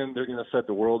saying they're going to set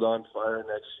the world on fire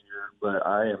next year, but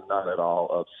I am not at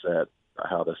all upset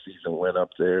how the season went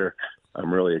up there.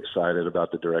 I'm really excited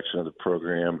about the direction of the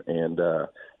program, and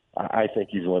I think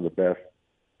he's one of the best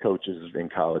coaches in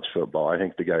college football. I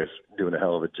think the guy's doing a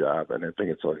hell of a job, and I think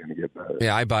it's all going to get better.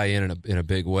 Yeah, I buy in a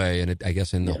big way, and I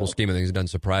guess in the whole scheme of things, it doesn't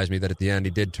surprise me that at the end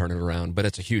he did turn it around. But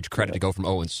it's a huge credit to go from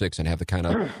 0-6 and have the kind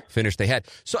of finish they had.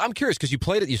 So I'm curious because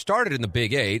you started in the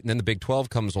Big 8, and then the Big 12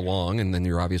 comes along, and then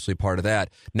you're obviously part of that.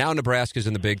 Now Nebraska's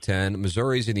in the Big 10,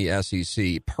 Missouri's in the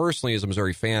SEC. Personally, as a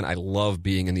Missouri fan, I love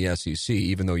being in the SEC,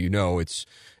 even though it's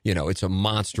a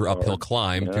monster uphill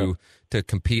climb to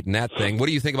compete in that thing. What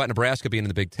do you think about Nebraska being in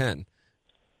the Big 10?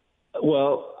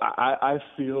 Well, I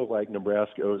feel like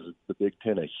Nebraska owes the Big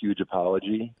Ten a huge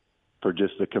apology for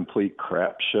just the complete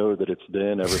crap show that it's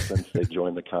been ever since they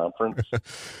joined the conference.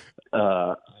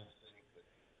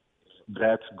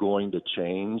 That's going to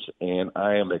change, and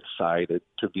I am excited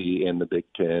to be in the Big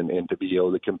Ten and to be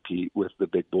able to compete with the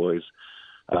big boys.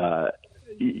 To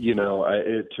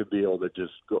be able to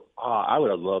just go, I would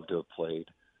have loved to have played.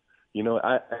 It was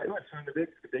fun. The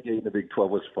Big 8 and the Big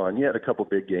 12 was fun. You had a couple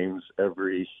big games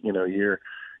every, year.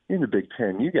 In the Big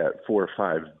 10, you got 4 or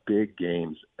 5 big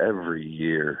games every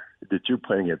year that you're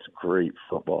playing against great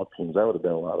football teams. That would have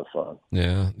been a lot of fun.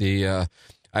 Yeah,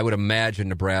 I would imagine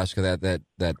Nebraska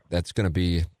that's going to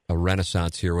be a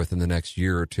renaissance here within the next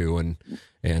year or two, and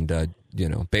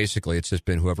basically it's just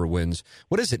been whoever wins.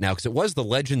 What is it now? Because it was the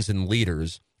Legends and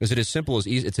Leaders. Is it as simple as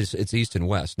East? It's East and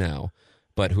West now.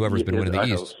 But whoever's been winning the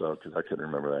East. I hope so, because I couldn't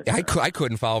remember that. I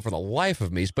couldn't follow for the life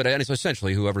of me. But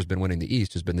essentially, whoever's been winning the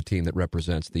East has been the team that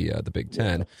represents the Big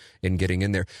Ten in getting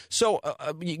in there. So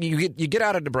you get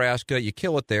out of Nebraska, you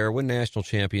kill it there, win national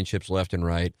championships left and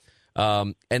right,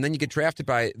 and then you get drafted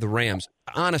by the Rams.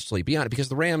 Honestly, be honest, because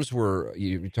the Rams were,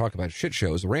 you talk about shit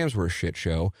shows, the Rams were a shit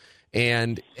show.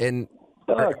 And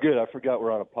oh, good. I forgot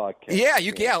we're on a podcast.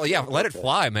 Yeah. Let it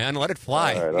fly, man. Let it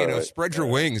fly. All right. Spread your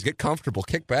wings. Get comfortable.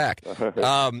 Kick back.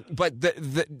 But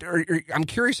I'm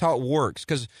curious how it works,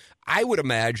 because I would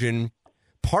imagine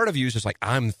part of you is just like,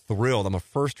 I'm thrilled. I'm a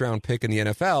first-round pick in the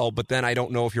NFL, but then I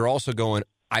don't know if you're also going,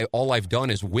 all I've done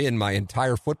is win my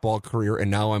entire football career,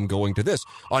 and now I'm going to this.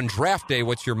 On draft day,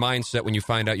 what's your mindset when you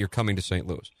find out you're coming to St.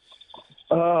 Louis?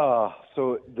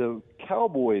 So the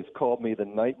Cowboys called me the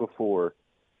night before,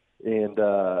 and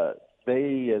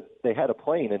they had a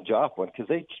plane in Joplin because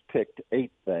they picked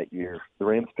 8 that year. The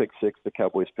Rams picked 6, the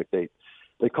Cowboys picked 8.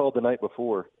 They called the night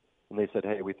before, and they said,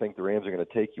 hey, we think the Rams are going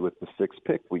to take you with the 6th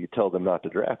pick. Will you tell them not to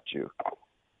draft you?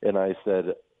 And I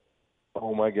said,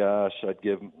 oh, my gosh, I'd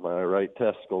give my right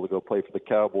testicle to go play for the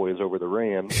Cowboys over the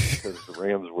Rams because the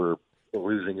Rams were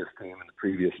losing his team in the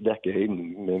previous decade,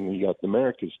 and then you got the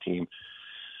America's team.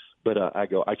 But I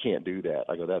go, I can't do that.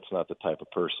 I go, that's not the type of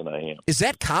person I am. Is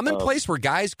that commonplace where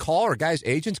guys call or guys'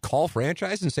 agents call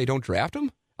franchise and say don't draft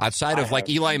him? Outside of like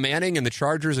Eli Manning and the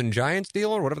Chargers and Giants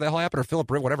deal or whatever the hell happened, or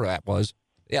Philip Rivers, whatever that was.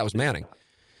 Yeah, it was Manning.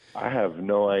 I have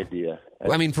no idea.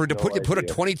 I mean, to put a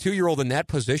 22-year-old in that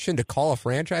position to call a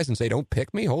franchise and say don't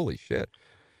pick me, holy shit.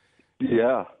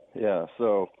 Yeah.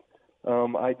 So I told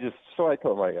him I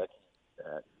got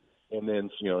that. And then,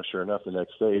 sure enough, the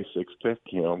next day, 6th pick,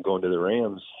 I'm going to the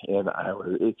Rams. And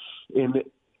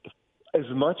as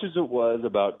much as it was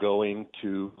about going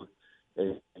to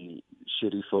a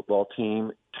shitty football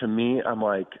team, to me, I'm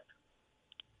like,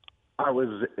 I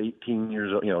was 18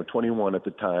 years old, 21 at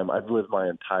the time. I've lived my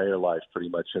entire life pretty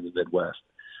much in the Midwest.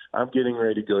 I'm getting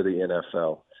ready to go to the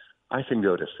NFL. I can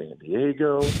go to San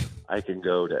Diego. I can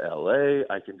go to L.A.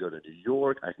 I can go to New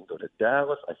York. I can go to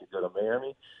Dallas. I can go to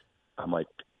Miami. I'm like,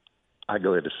 I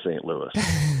go to St. Louis.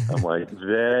 I'm like,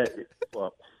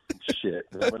 shit.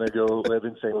 I'm going to go live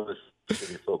in St. Louis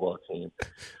City football team.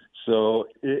 So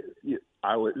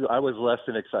I was less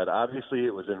than excited. Obviously,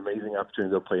 it was an amazing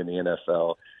opportunity to play in the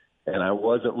NFL, and I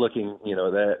wasn't looking,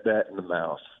 that in the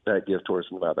mouth, that gift horse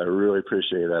in the mouth. I really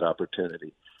appreciated that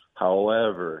opportunity.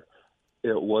 However,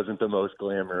 it wasn't the most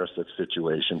glamorous of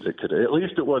situations. At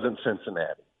least it wasn't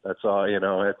Cincinnati. That's all,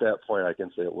 at that point I can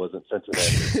say it wasn't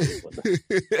Cincinnati.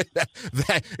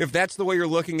 If that's the way you're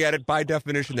looking at it, by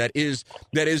definition, that is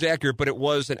accurate, but it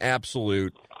was an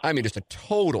absolute, just a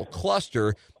total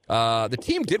cluster. The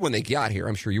team did when they got here.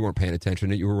 I'm sure you weren't paying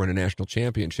attention. You were winning national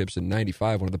championships in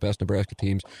 95, one of the best Nebraska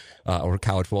teams, or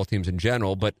college football teams in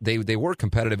general, but they were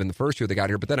competitive in the first year they got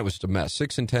here, but then it was just a mess.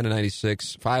 6-10 in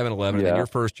 96, 5-11, and then your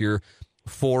first year,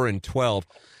 4-12.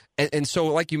 And so,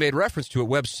 like you made reference to, at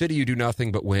Webb City, you do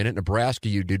nothing but win. At Nebraska,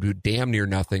 you do damn near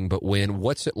nothing but win.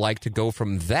 What's it like to go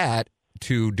from that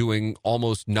to doing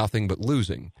almost nothing but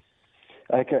losing?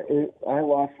 I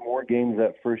lost more games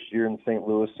that first year in St.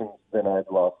 Louis than I'd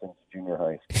lost in junior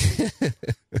high school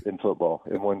in football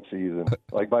in one season.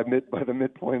 Like by the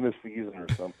midpoint of the season or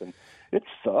something. It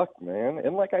sucked, man.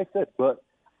 And like I said, but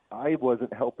I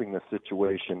wasn't helping the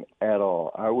situation at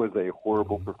all. I was a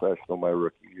horrible professional my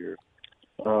rookie year.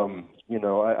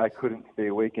 I couldn't stay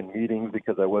awake in meetings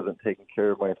because I wasn't taking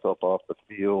care of myself off the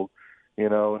field,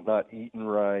 not eating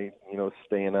right,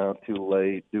 staying out too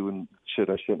late, doing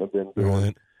shit I shouldn't have been doing.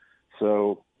 Right.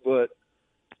 So, but,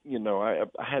 I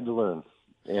had to learn,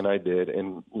 and I did.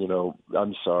 And,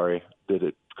 I'm sorry that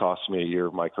it cost me a year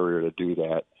of my career to do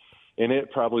that. And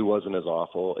it probably wasn't as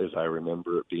awful as I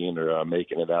remember it being or I'm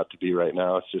making it out to be right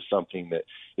now. It's just something that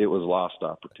it was lost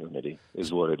opportunity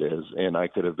is what it is. And I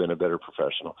could have been a better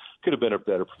professional. Could have been a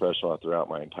better professional throughout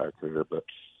my entire career, but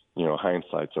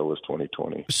hindsight's always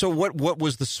 20/20. So what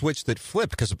was the switch that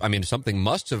flipped? Because, something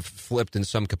must have flipped in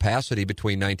some capacity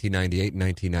between 1998 and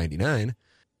 1999.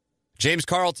 James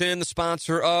Carlton, the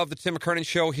sponsor of the Tim McKernan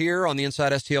Show here on the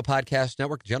Inside STL Podcast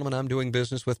Network. Gentleman I'm doing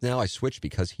business with now. I switched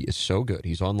because he is so good.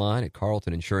 He's online at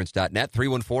carltoninsurance.net,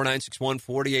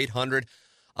 314-961-4800.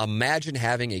 Imagine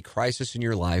having a crisis in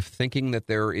your life, thinking that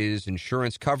there is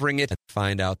insurance covering it, and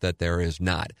find out that there is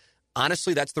not.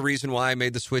 Honestly, that's the reason why I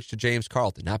made the switch to James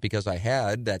Carlton. Not because I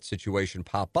had that situation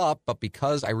pop up, but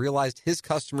because I realized his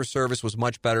customer service was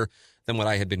much better than what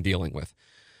I had been dealing with.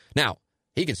 Now,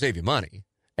 he can save you money.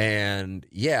 And,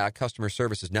 yeah, customer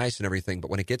service is nice and everything,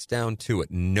 but when it gets down to it,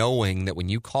 knowing that when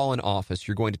you call an office,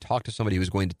 you're going to talk to somebody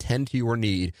who's going to tend to your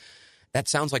need, that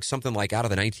sounds like something like out of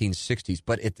the 1960s,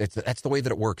 but that's the way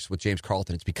that it works with James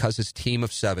Carlton. It's because his team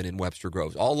of 7 in Webster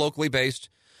Groves, all locally based,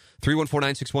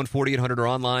 314-961-4800 or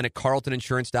online at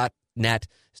carltoninsurance.net.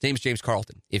 His name's James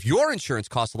Carlton. If your insurance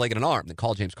costs a leg and an arm, then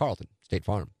call James Carlton, State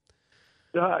Farm.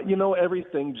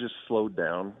 Everything just slowed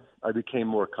down. I became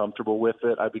more comfortable with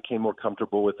it. I became more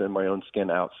comfortable within my own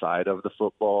skin outside of the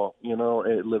football,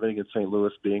 living in St.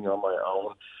 Louis, being on my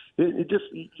own.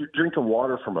 You're drinking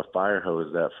water from a fire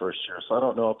hose that first year. So I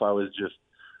don't know if I was just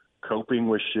coping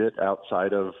with shit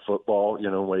outside of football,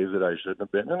 ways that I shouldn't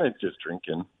have been. And it's just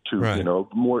drinking to,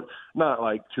 more, not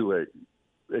like to a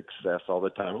excess all the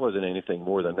time. It wasn't anything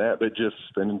more than that, but just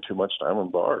spending too much time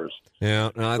on bars. Yeah,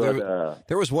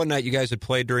 there was one night you guys had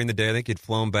played during the day. I think you'd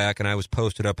flown back, and I was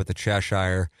posted up at the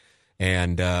Cheshire,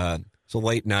 and It's a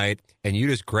late night, and you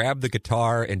just grabbed the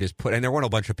guitar and and there weren't a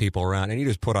bunch of people around, and you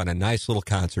just put on a nice little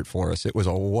concert for us. It was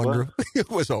a wonderful, it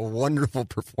was a wonderful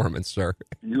performance, sir.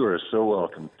 You are so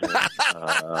welcome, Tim.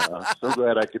 I'm so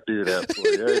glad I could do that for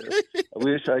you. I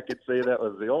wish I could say that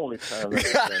was the only time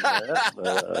that I've done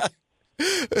that.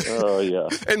 Oh, yeah.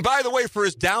 And by the way, for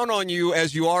as down on you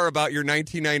as you are about your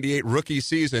 1998 rookie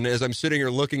season, as I'm sitting here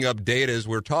looking up data as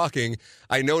we're talking,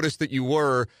 I noticed that you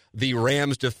were the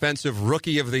Rams Defensive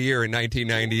Rookie of the Year in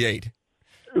 1998.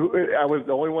 I was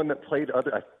the only one that played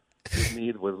with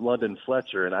me was London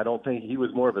Fletcher, and I don't think he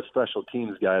was more of a special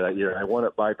teams guy that year. I won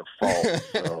it by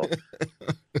default.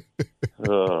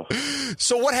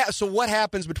 So what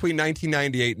happens between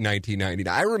 1998 and 1999?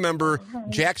 I remember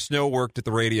Jack Snow worked at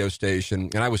the radio station,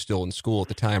 and I was still in school at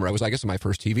the time, or I guess, in my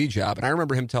first TV job. And I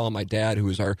remember him telling my dad, who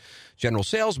was our general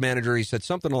sales manager, he said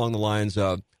something along the lines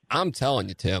of, "I'm telling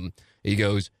you, Tim," he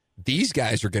goes, "these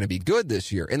guys are going to be good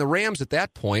this year." And the Rams at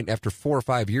that point, after 4 or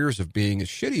 5 years of being as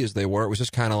shitty as they were, it was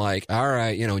just kind of like, all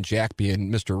right, Jack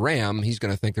being Mr. Ram, he's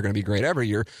going to think they're going to be great every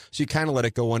year. So you kind of let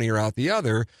it go one ear out the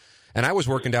other. And I was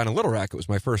working down in Little Rock. It was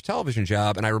my first television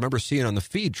job. And I remember seeing on the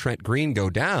feed Trent Green go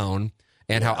down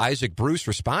and how Isaac Bruce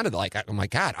responded. Like, oh, my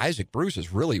God, Isaac Bruce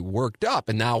is really worked up.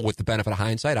 And now with the benefit of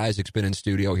hindsight, Isaac's been in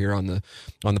studio here on the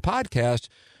podcast.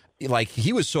 Like,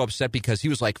 he was so upset because he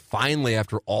was like, finally,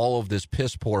 after all of this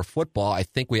piss-poor football, I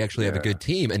think we actually have a good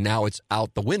team, and now it's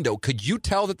out the window. Could you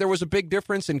tell that there was a big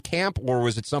difference in camp, or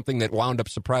was it something that wound up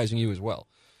surprising you as well?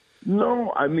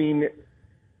 No, I mean,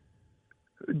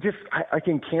 I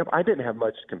can camp. I didn't have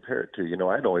much to compare it to.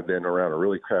 I'd only been around a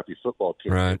really crappy football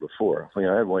team before. I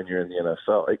had 1 year in the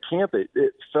NFL. At camp,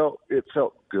 it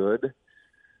felt good.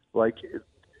 Like,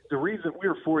 the reason we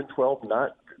were 4-12,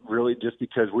 not really just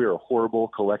because we were a horrible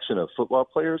collection of football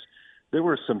players. There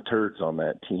were some turds on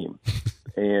that team.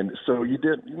 And so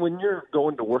when you're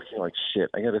going to work, you're like,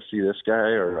 shit, I got to see this guy,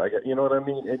 or you know what I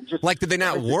mean? And just, like, did they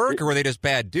not work, or were they just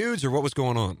bad dudes, or what was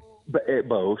going on?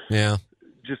 Both. Yeah.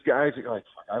 Just guys that are like,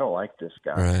 I don't like this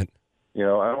guy. Right. I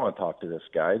don't want to talk to this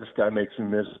guy. This guy makes me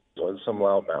miss some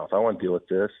loudmouth. I want to deal with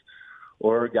this.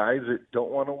 Or guys that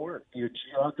don't want to work. You're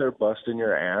out there busting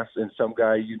your ass, and some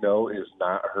guy is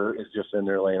not hurt, is just in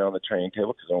there laying on the training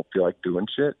table because I don't feel like doing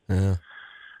shit. Yeah.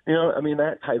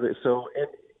 That type of. So, and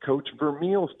Coach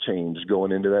Vermeil's changed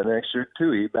going into that next year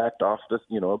too. He backed off the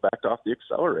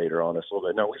accelerator on us a little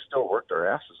bit. Now, we still worked our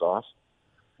asses off,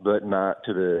 but not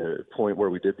to the point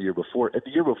where we did the year before. The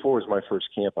year before was my first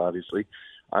camp, obviously.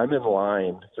 I'm in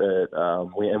line that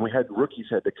we had rookies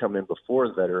had to come in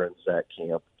before veterans at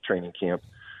training camp.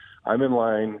 I'm in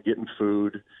line getting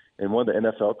food, and one of the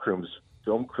NFL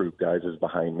film crew guys is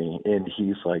behind me, and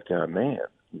he's like, man,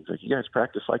 he's like, you guys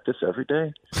practice like this every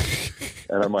day?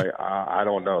 And I'm like, I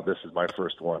don't know. This is my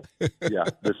first one. Yeah,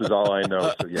 this is all I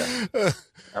know. So, yeah.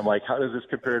 I'm like, how does this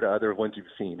compare to other ones you've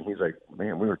seen? He's like,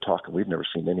 man, we were talking. We've never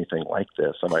seen anything like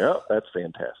this. I'm like, oh, that's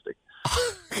fantastic.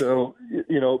 So,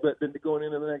 but then going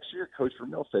into the next year, Coach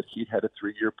Vermeil said he had a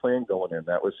 3-year plan going in.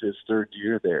 That was his 3rd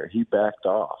year there. He backed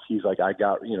off. He's like, I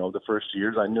got, the first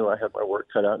years I knew I had my work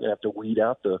cut out and I have to weed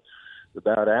out the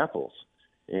bad apples.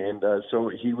 And so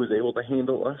he was able to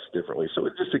handle us differently. So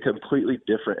it's just a completely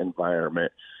different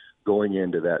environment going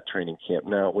into that training camp.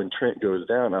 Now, when Trent goes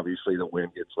down, obviously the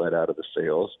wind gets let out of the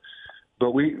sails.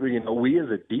 But we as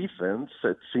a defense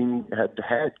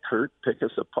had Kurt pick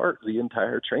us apart the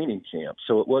entire training camp.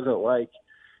 So it wasn't like,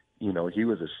 he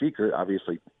was a secret.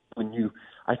 Obviously,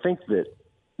 I think that,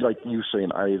 like you say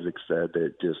and Isaac said,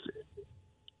 that just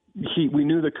we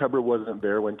knew the cupboard wasn't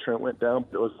there when Trent went down,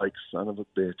 but it was like, son of a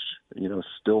bitch,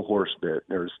 still horse bit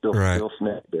or still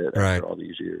snap bit after all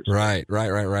these years. Right.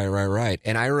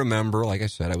 And I remember, like I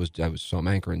said, I was so I'm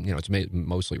anchoring, it's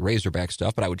mostly Razorback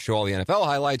stuff, but I would show all the NFL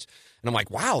highlights, and I'm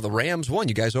like, wow, the Rams won.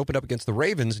 You guys opened up against the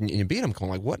Ravens and you beat them. I'm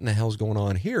like, what in the hell's going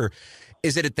on here?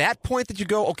 Is it at that point that you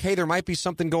go, okay, there might be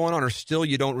something going on, or still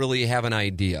you don't really have an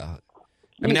idea?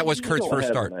 I mean, that was Kurt's first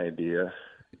start. An idea.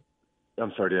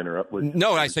 I'm sorry to interrupt.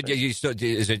 No, I said, you still, do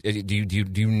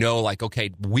you know, like, okay,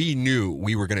 we knew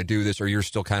we were going to do this, or you're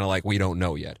still kind of like, we don't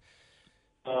know yet?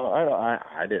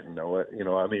 I didn't know it.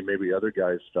 Maybe other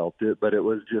guys felt it, but it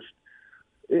was,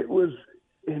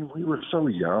 and we were so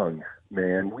young,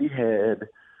 man. We had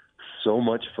so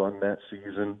much fun that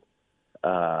season,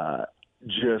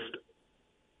 just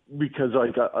because,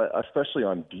 especially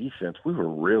on defense, we were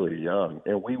really young,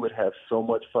 and we would have so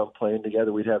much fun playing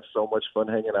together. We'd have so much fun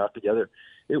hanging out together.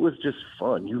 It was just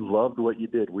fun. You loved what you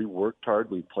did. We worked hard.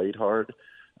 We played hard.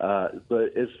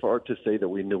 But as far to say that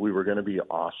we knew we were going to be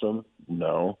awesome,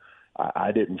 no.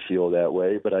 I didn't feel that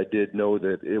way, but I did know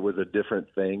that it was a different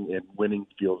thing, and winning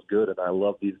feels good. And I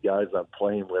love these guys I'm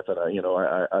playing with, and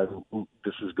I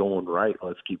this is going right.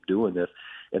 Let's keep doing this,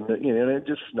 and it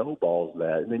just snowballs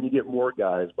that, and then you get more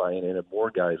guys buying in and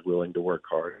more guys willing to work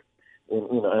hard.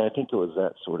 And I think it was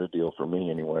that sort of deal for me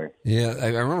anyway. Yeah, I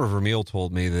remember Vermeil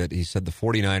told me that he said the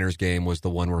 49ers game was the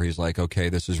one where he's like, okay,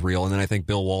 this is real. And then I think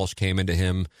Bill Walsh came into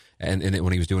him and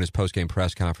when he was doing his post-game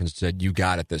press conference said, you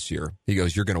got it this year. He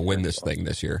goes, you're going to win this thing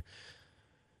this year.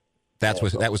 That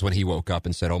was when he woke up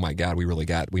and said, oh, my God, we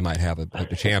might have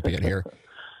a champion here.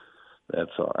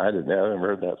 That's all. I haven't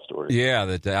heard that story. Yeah,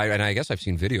 and I guess I've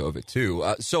seen video of it, too.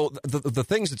 So the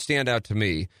things that stand out to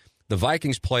me, the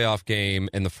Vikings playoff game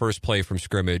and the first play from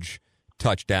scrimmage,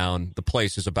 touchdown, the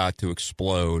place is about to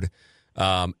explode.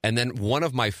 And then one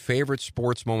of my favorite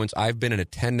sports moments I've been in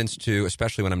attendance to,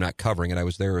 especially when I'm not covering it, I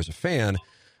was there as a fan,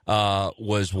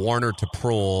 was Warner to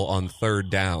Prohl on third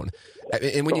down.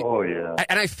 And yeah.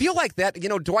 And I feel like that,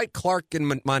 Dwight Clark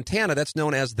in Montana, that's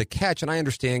known as the catch, and I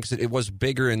understand because it was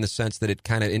bigger in the sense that it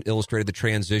kind of illustrated the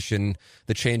transition,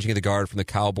 the changing of the guard from the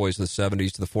Cowboys of the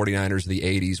 70s to the 49ers of the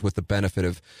 80s with the benefit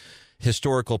of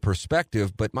historical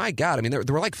perspective. But my God, I mean, there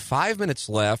were like 5 minutes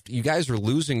left. You guys are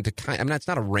losing to it's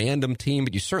not a random team,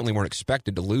 but you certainly weren't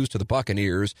expected to lose to the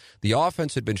Buccaneers. The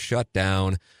offense had been shut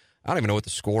down. I don't even know what the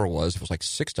score was. It was like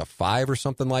 6-5 or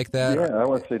something like that. Yeah, I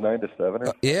want to say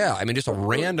 9-7. Yeah, I mean, just a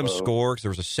random score because there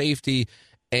was a safety.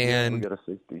 And we got a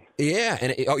safety. Yeah,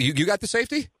 and you got the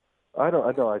safety? I know.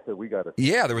 I said we got it.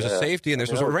 Yeah, there was a safety, and there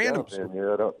was a random.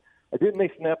 Didn't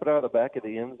they snap it out of the back of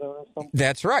the end zone or something?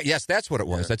 That's right. Yes, that's what it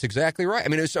was. Yeah. That's exactly right. I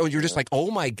mean, so you're just like, oh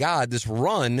my God, this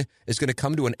run is going to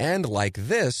come to an end like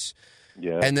this.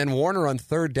 Yeah. And then Warner on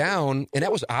third down, and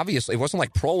that was obviously, it wasn't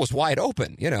like Prohl was wide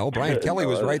open. Brian Kelly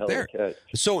was right there.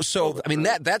 So I mean,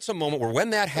 that's a moment where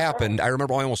when that happened, I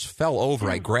remember I almost fell over.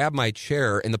 I grabbed my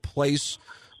chair, and the place,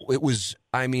 it was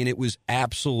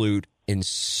absolute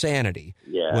insanity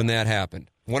when that happened.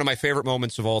 One of my favorite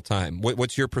moments of all time.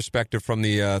 What's your perspective from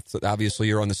the, obviously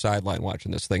you're on the sideline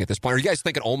watching this thing at this point. Are you guys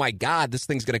thinking, oh my God, this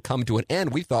thing's going to come to an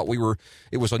end? We thought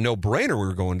it was a no-brainer we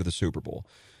were going to the Super Bowl.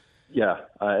 Yeah,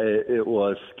 it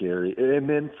was scary. And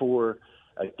then for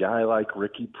a guy like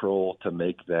Ricky Prohl to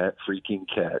make that freaking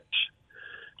catch,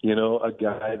 a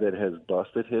guy that has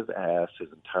busted his ass his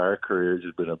entire career,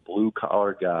 has been a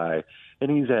blue-collar guy, and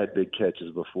he's had big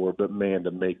catches before, but man,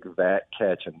 to make that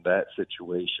catch in that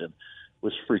situation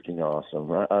was freaking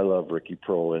awesome. I love Ricky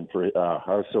Prohl, and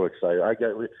I was so excited. I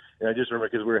just remember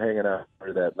because we were hanging out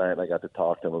that night, and I got to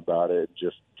talk to him about it,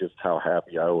 just how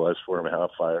happy I was for him, how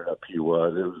fired up he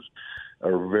was. It was a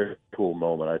very cool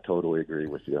moment. I totally agree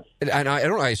with you. And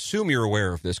I assume you're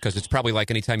aware of this because it's probably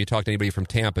like anytime you talk to anybody from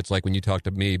Tampa, it's like when you talk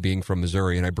to me being from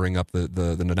Missouri and I bring up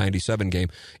the 97 game.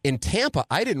 In Tampa,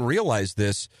 I didn't realize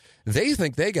this. They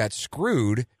think they got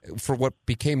screwed for what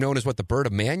became known as the Bert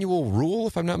Emanuel rule,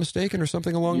 if I'm not mistaken, or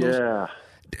something along those. Yeah.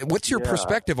 What's your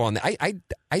perspective on that?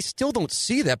 I still don't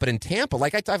see that, but in Tampa,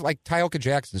 like Tyoka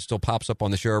Jackson still pops up on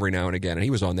the show every now and again, and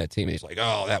he was on that team, and he's like,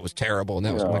 "Oh, that was terrible," and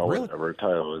that was like, really? Whatever.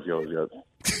 Tyoka was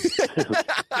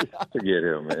forget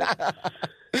him, man.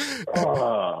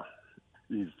 Oh,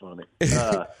 he's funny.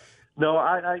 No,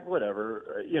 I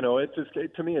whatever. It's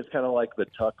just to me, it's kind of like the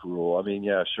Tuck rule. I mean,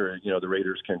 yeah, sure. The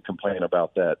Raiders can complain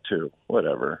about that too.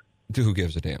 Whatever. Who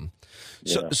gives a damn?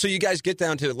 Yeah. So you guys get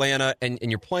down to Atlanta, and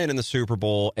you're playing in the Super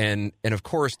Bowl, and of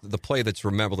course, the play that's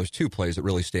remembered, there's two plays that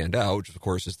really stand out, which, of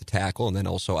course, is the tackle, and then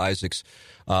also Isaac's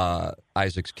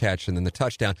catch, and then the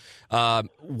touchdown.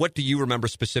 What do you remember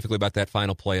specifically about that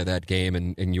final play of that game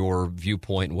and your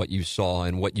viewpoint and what you saw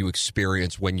and what you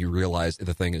experienced when you realized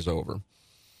the thing is over?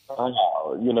 I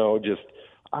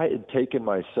had taken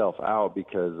myself out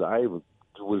because I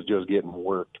was just getting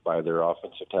worked by their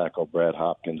offensive tackle, Brad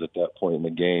Hopkins, at that point in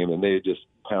the game, and they had just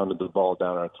pounded the ball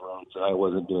down our throats, and I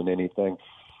wasn't doing anything.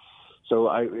 So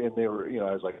I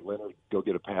was like, Leonard, go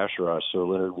get a pass rush. So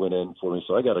Leonard went in for me.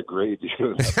 So I got a great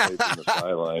view of that play from the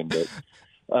sideline. But,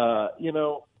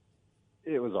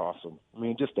 it was awesome. I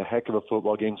mean, just a heck of a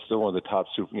football game. Still one of the top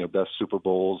best Super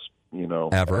Bowls,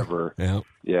 ever.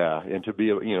 Yeah. And to be,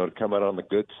 to come out on the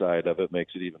good side of it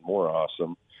makes it even more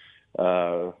awesome.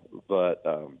 But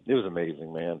it was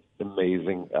amazing, man.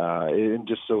 Amazing. And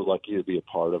just so lucky to be a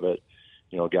part of it.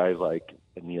 Guys like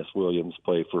Aeneas Williams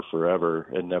play for forever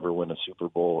and never win a Super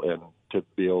Bowl, and to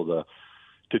be able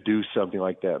to do something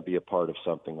like that and be a part of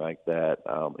something like that,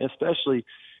 especially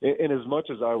 – and as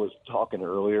much as I was talking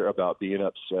earlier about being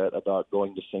upset about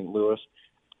going to St. Louis,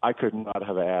 I could not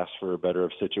have asked for a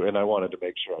better situation. And I wanted to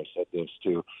make sure I said this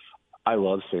too. I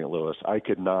love St. Louis. I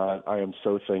am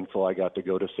so thankful I got to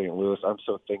go to St. Louis. I'm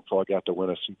so thankful I got to win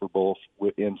a Super Bowl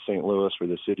in St. Louis for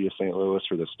the city of St. Louis,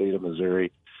 for the state of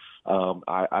Missouri.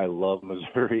 I love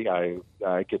Missouri.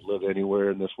 I could live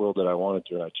anywhere in this world that I wanted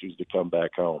to, and I choose to come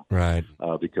back home. Right.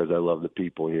 Because I love the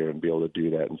people here, and be able to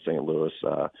do that in St. Louis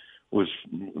was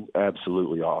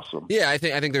absolutely awesome. Yeah, I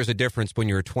think there's a difference when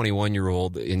you're a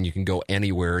 21-year-old and you can go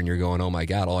anywhere and you're going, oh, my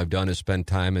God, all I've done is spend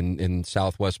time in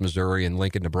southwest Missouri and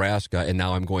Lincoln, Nebraska, and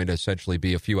now I'm going to essentially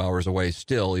be a few hours away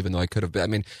still, even though I could have been. I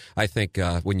mean, I think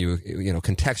when you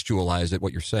contextualize it,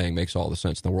 what you're saying makes all the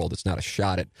sense in the world. It's not a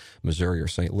shot at Missouri or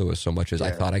St. Louis so much as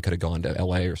I thought I could have gone to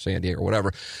L.A. or San Diego or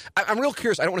whatever. I'm real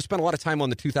curious. I don't want to spend a lot of time on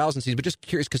the 2000 season, but just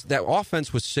curious because that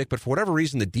offense was sick, but for whatever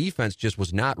reason, the defense just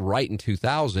was not right in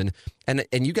 2000.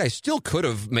 And you guys still could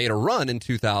have made a run in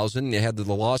 2000. You had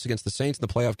the loss against the Saints in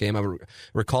the playoff game. I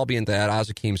recall being that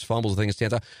Azakim's fumbles, the thing that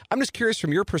stands out. I'm just curious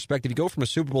from your perspective. You go from a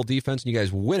Super Bowl defense and you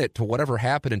guys win it to whatever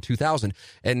happened in 2000.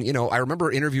 And, I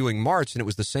remember interviewing Martz, and it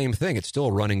was the same thing. It's still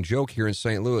a running joke here in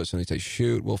St. Louis. And he'd say,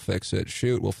 shoot, we'll fix it.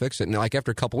 Shoot, we'll fix it. And like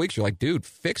after a couple weeks, you're like, dude,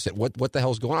 fix it. What the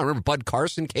hell's going on? I remember Bud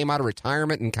Carson came out of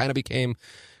retirement and kind of became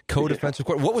co-defensive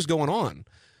coordinator. What was going on?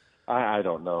 I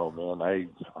don't know, man. I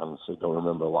honestly don't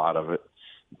remember a lot of it.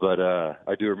 But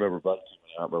I do remember Bud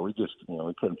coming out, but we just,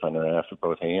 we couldn't find our ass with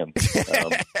both hands.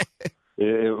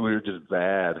 We were just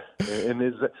bad.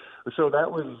 And so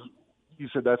that was, you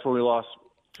said that's when we lost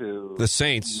to the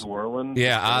Saints. New Orleans?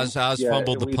 Yeah, Oz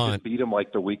fumbled the punt. We beat them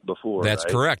like the week before. That's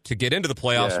right? correct. To get into the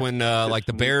playoffs when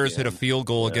the Bears hit a field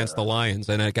goal against the Lions,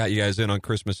 and that got you guys in on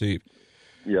Christmas Eve.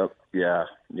 Yep. Yeah.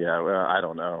 Well, I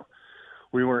don't know.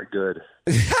 We weren't good.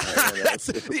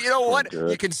 You know what?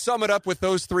 Good. You can sum it up with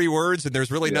those three words, and there's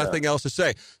really nothing else to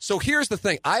say. So here's the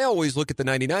thing. I always look at the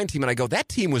 99 team, and I go, that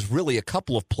team was really a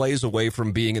couple of plays away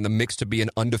from being in the mix to be an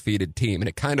undefeated team. And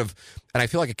I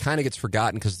feel like it kind of gets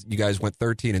forgotten because you guys went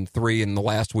 13-3, and the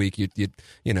last week, it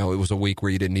was a week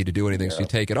where you didn't need to do anything, so you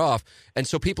take it off. And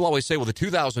so people always say, well, the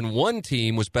 2001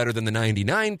 team was better than the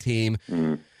 99 team.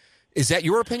 Mm. Is that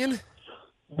your opinion?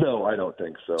 No, I don't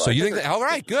think so. So you think that? All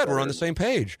right, good. We're on the same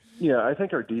page. Yeah, I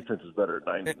think our defense is better at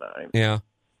 99. Yeah.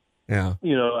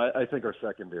 I think our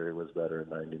secondary was better at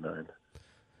 99.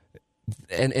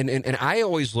 And I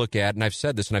always look at, and I've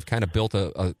said this, and I've kind of built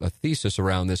a thesis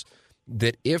around this,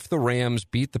 that if the Rams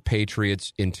beat the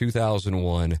Patriots in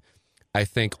 2001, I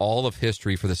think all of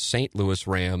history for the St. Louis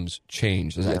Rams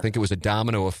changed. I think it was a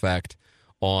domino effect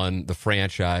on the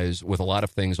franchise with a lot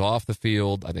of things off the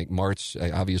field. I think Martz,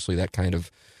 obviously that kind of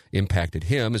impacted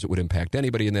him as it would impact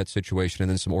anybody in that situation, and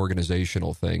then some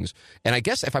organizational things. And I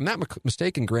guess, if I'm not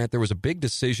mistaken, Grant, there was a big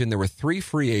decision. There were three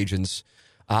free agents,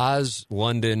 Oz,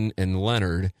 London, and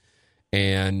Leonard,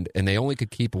 and they only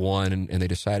could keep one, and they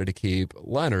decided to keep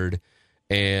Leonard.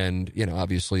 And,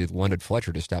 obviously Leonard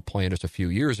Fletcher just stopped playing just a few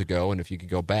years ago, and if you could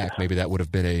go back, maybe that would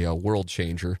have been a world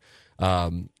changer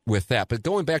with that. But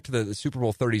going back to the Super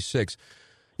Bowl 36,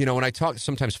 when I talk,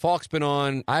 sometimes Falk's been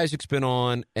on, Isaac's been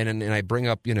on, and I bring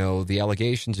up, the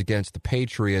allegations against the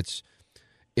Patriots.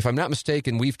 If I'm not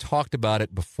mistaken, we've talked about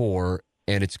it before,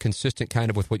 and it's consistent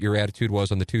kind of with what your attitude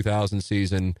was on the 2000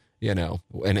 season, and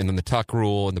then the Tuck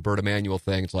rule and the Bert Emanuel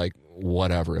thing. It's like,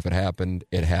 whatever. If it happened,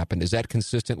 it happened. Is that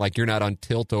consistent? Like, you're not on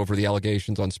tilt over the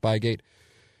allegations on Spygate?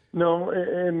 No,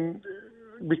 and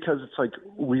because it's like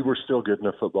we were still good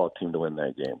enough football team to win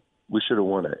that game. We should have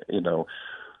won it,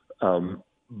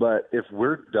 But if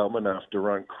we're dumb enough to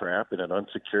run crap in an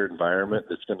unsecured environment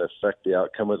that's going to affect the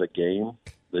outcome of the game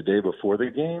the day before the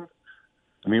game,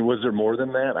 I mean, was there more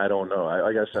than that? I don't know.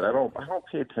 Like I said, I don't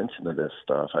pay attention to this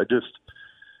stuff. I can't.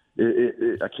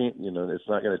 It's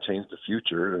not going to change the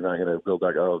future. They're not going to go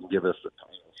back. Give us the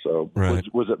time. So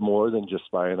was it more than just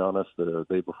spying on us the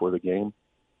day before the game?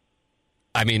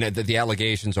 I mean, the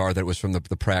allegations are that it was from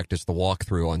the practice, the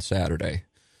walkthrough on Saturday.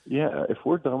 Yeah, if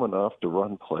we're dumb enough to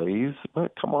run plays,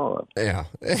 but come on. Yeah.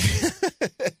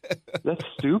 That's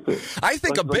stupid. I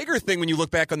think a bigger thing when you look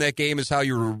back on that game is how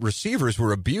your receivers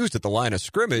were abused at the line of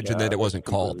scrimmage and that it wasn't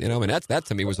called. That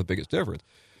to me was the biggest difference.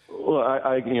 Well,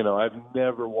 I've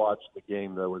never watched the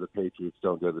game, though, where the Patriots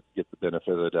don't get the benefit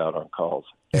of the doubt on calls.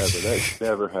 Ever. That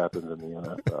never happens in the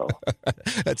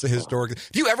NFL. That's a historic.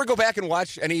 Do you ever go back and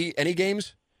watch any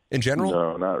games in general?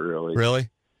 No, not really. Really?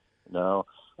 No.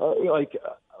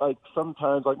 Like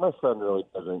sometimes, like my son really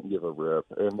doesn't give a rip,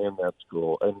 and that's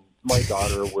cool. And my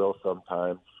daughter will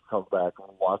sometimes come back and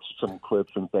watch some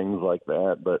clips and things like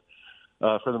that. But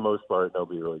for the most part,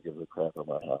 nobody really gives a crap in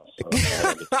my house. So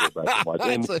I just go back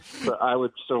and watch. But I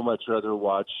would so much rather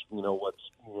watch, what's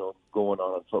going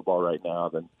on in football right now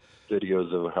than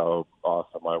videos of how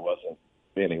awesome I wasn't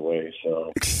anyway.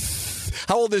 So.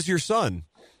 How old is your son?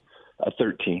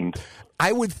 13.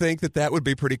 I would think that would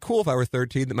be pretty cool if I were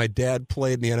 13, that my dad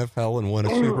played in the NFL and won a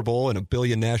Super Bowl and a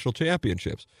billion national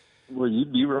championships. Well,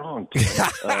 you'd be wrong, Tim.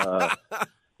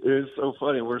 It's so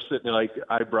funny. We're sitting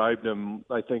I bribed him,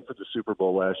 I think, for the Super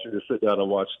Bowl last year to sit down and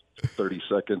watch 30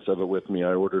 seconds of it with me.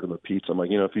 I ordered him a pizza. I'm like,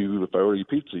 if I order you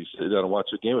pizza, you sit down and watch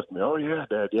the game with me. Oh, yeah,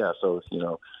 Dad, yeah. So,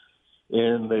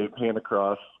 and they pan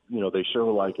across, they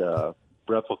show a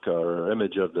replica or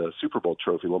image of the Super Bowl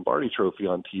trophy, Lombardi trophy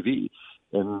on TV.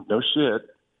 And no shit,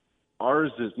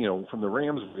 ours is, from the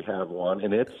Rams we have one,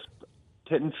 and it's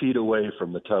 10 feet away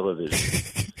from the television.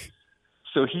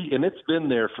 So it's been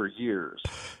there for years,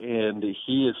 and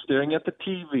he is staring at the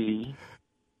TV,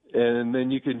 and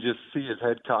then you can just see his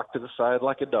head cocked to the side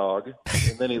like a dog,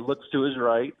 and then he looks to his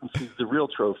right and sees the real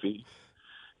trophy,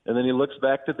 and then he looks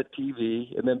back to the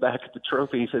TV, and then back at the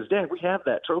trophy. He says, "Dad, we have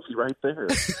that trophy right there."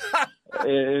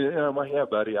 And I'm like, "Yeah,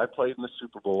 buddy, I played in the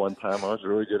Super Bowl one time. I was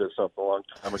really good at something a long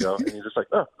time ago." And he's just like,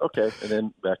 "Oh, okay," and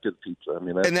then back to the pizza.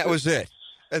 And that was it.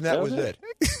 And that was it.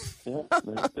 Yeah,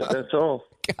 that's all.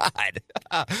 God,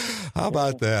 how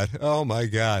about that? Oh my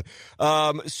God!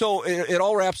 So it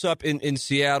all wraps up in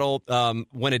Seattle.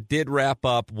 When it did wrap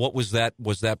up, what was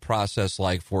that process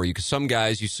like for you? Because some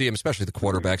guys, you see them, especially the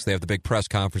quarterbacks, they have the big press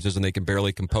conferences and they can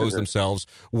barely compose themselves.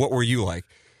 What were you like?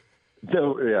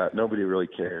 No, yeah, nobody really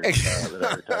cared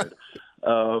that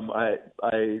I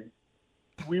retired.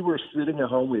 We were sitting at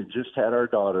home. We had just had our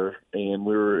daughter, and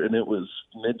it was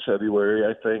mid-February,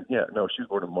 I think. Yeah, no, she was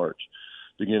born in March,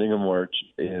 beginning of March,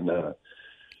 and we're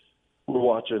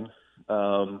watching.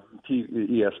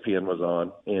 ESPN was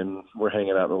on, and we're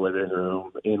hanging out in the living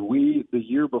room. And the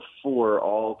year before,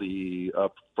 all the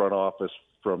front office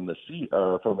from the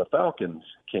Falcons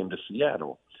came to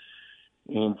Seattle,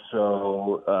 and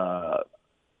so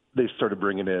they started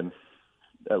bringing in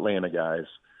Atlanta guys.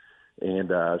 And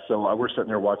so we're sitting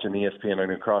there watching ESPN,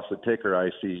 and across the ticker, I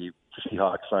see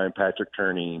Seahawks sign Patrick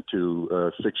Turney to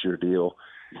a 6-year deal.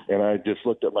 And I just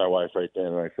looked at my wife right then,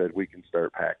 and I said, "We can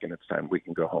start packing. It's time. We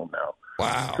can go home now."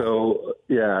 Wow. So,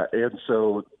 yeah, and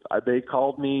so they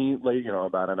called me,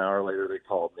 about an hour later they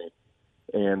called me,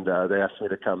 and they asked me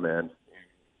to come in.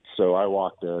 So I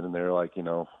walked in, and they were like,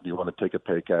 "Do you want to take a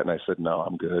pay cut?" And I said, "No,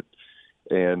 I'm good."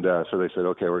 And so they said,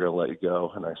 "Okay, we're going to let you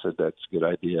go." And I said, "That's a good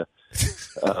idea."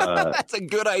 That's a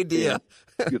good idea.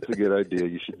 Yeah, it's a good idea.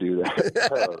 You should do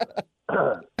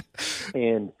that.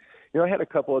 And, I had a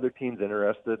couple other teams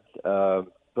interested,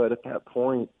 but at that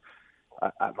point,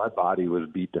 my body was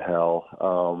beat to hell.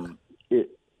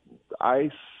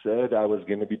 I said I was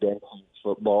going to be done playing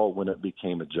football when it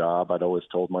became a job. I'd always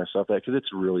told myself that because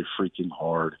it's really freaking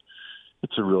hard.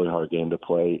 It's a really hard game to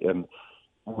play. And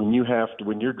when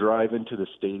you're driving to the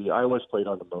stadium, I always played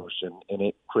on emotion, and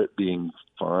it quit being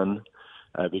fun.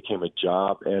 It became a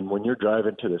job. And when you're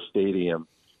driving to the stadium,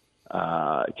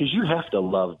 because you have to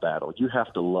love battle, you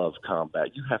have to love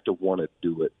combat, you have to want to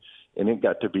do it. And it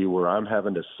got to be where I'm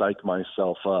having to psych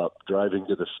myself up driving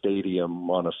to the stadium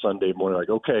on a Sunday morning, like,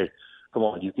 "Okay, come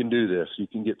on, you can do this, you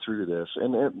can get through this."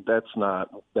 And that's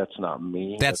not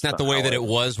me. That's not the way that it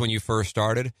was when you first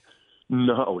started.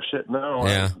 No, shit, no.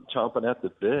 Yeah. I'm chomping at the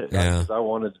bit. Yeah. I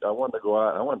wanted to go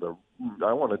out. I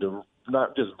wanted to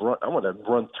not just run. I wanted to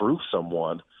run through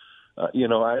someone. I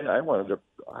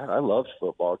loved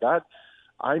football. God,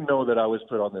 I know that I was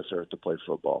put on this earth to play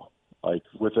football. Like,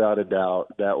 without a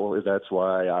doubt, that's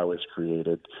why I was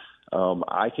created.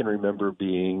 I can remember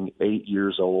being 8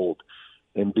 years old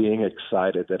and being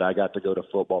excited that I got to go to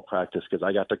football practice because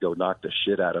I got to go knock the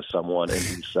shit out of someone and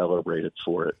be celebrated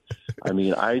for it. I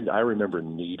mean, I remember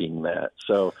needing that.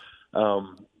 So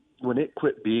when it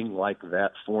quit being like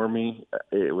that for me,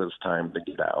 it was time to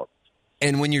get out.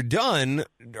 And when you're done,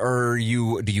 do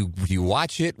you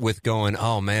watch it with going,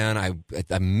 "Oh man,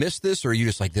 I missed this," or are you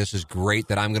just like, "This is great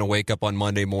that I'm going to wake up on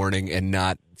Monday morning and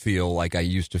not feel like I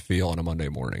used to feel on a Monday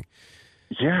morning"?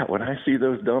 Yeah, when I see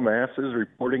those dumbasses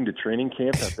reporting to training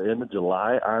camp at the end of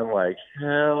July, I'm like,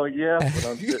 hell yeah, when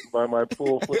I'm sitting by my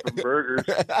pool flipping burgers.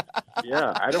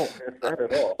 Yeah, I don't miss that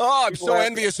at all. Oh, I'm so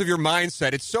envious of your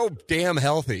mindset. It's so damn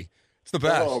healthy. It's the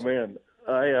best. Oh, man.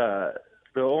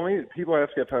 The only people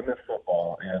ask if I miss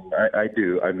football, and I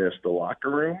do. I miss the locker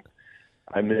room,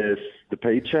 I miss the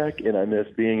paycheck, and I miss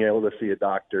being able to see a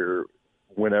doctor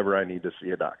whenever I need to see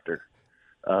a doctor.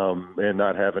 And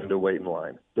not having to wait in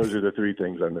line. Those are the three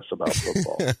things I miss about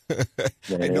football.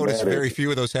 I notice very few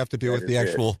of those have to do with the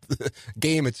actual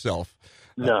game itself.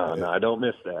 No, I don't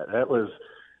miss that. That was,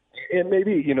 and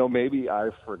maybe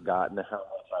I've forgotten how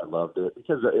much I loved it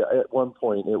because at one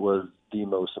point it was the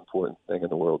most important thing in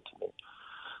the world to me.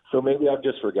 So maybe I've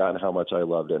just forgotten how much I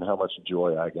loved it and how much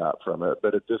joy I got from it.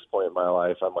 But at this point in my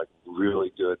life, I'm like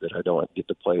really good that I don't get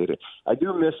to play it. I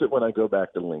do miss it when I go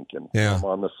back to Lincoln. Yeah. I'm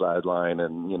on the sideline,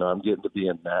 and I'm getting to be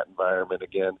in that environment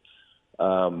again,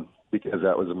 because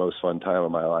that was the most fun time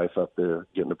of my life up there,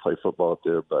 getting to play football up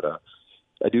there. But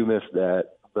I do miss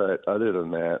that. But other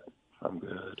than that, I'm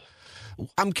good.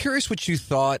 I'm curious what you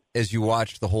thought as you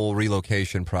watched the whole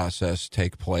relocation process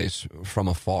take place from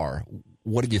afar.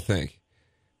 What did you think?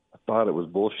 Thought it was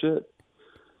bullshit,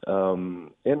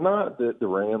 and not that the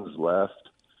Rams left.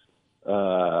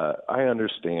 I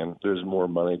understand there's more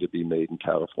money to be made in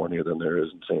California than there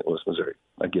is in St. Louis, Missouri.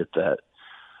 I get that.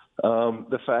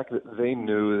 The fact that they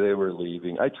knew they were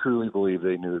leaving, I truly believe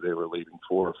they knew they were leaving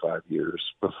 4 or 5 years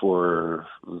before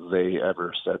they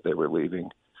ever said they were leaving.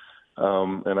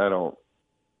 And I don't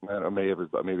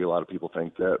maybe a lot of people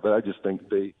think that, but I just think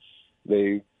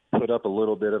they put up a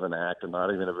little bit of an act, and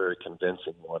not even a very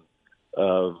convincing one,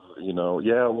 of,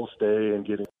 we'll stay and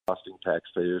getting costing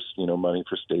taxpayers, money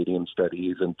for stadium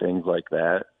studies and things like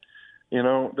that.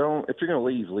 Don't, if you're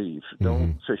going to leave.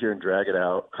 Don't sit here and drag it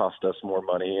out, cost us more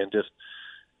money, and just,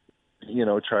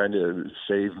 trying to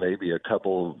save maybe a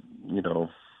couple,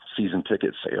 season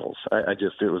ticket sales.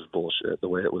 It was bullshit the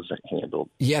way it was handled.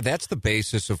 Yeah, that's the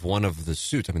basis of one of the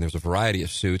suits. I mean, there's a variety of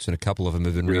suits, and a couple of them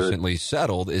have been recently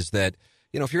settled, is that,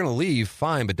 if you're going to leave,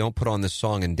 fine, but don't put on this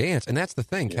song and dance. And that's the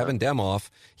thing. Yeah. Kevin Demoff,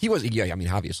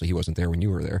 obviously he wasn't there when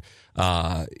you were there,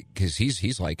 because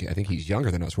he's like, I think he's younger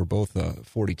than us. We're both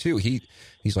 42.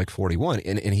 He's like 41,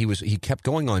 and he kept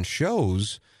going on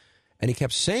shows, and he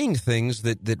kept saying things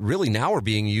that really now are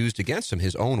being used against him,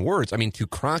 his own words. I mean, to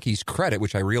Kroenke's credit,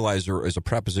 which I realize is a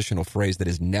prepositional phrase that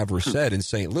is never said in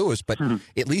St. Louis, but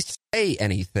at least say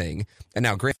anything. And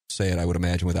now, Grant say it, I would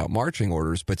imagine, without marching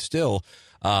orders, but still,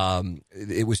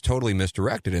 it was totally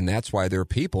misdirected, and that's why there are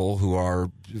people who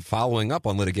are following up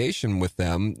on litigation with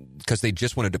them because they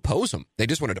just want to depose them. They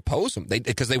just want to depose them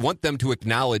because they want them to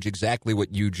acknowledge exactly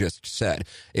what you just said.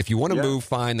 If you want to move,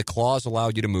 fine. The clause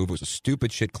allowed you to move. It was a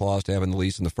stupid shit clause to have in the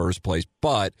lease in the first place,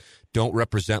 but don't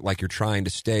represent like you're trying to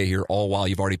stay here all while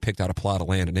you've already picked out a plot of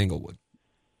land in Inglewood.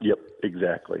 Yep,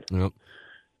 exactly. Yep.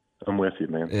 I'm with you,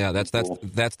 man. Yeah, that's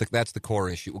the core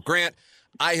issue. Well, Grant,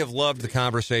 I have loved the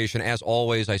conversation. As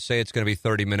always, I say it's going to be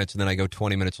 30 minutes, and then I go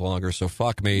 20 minutes longer, so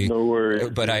fuck me. No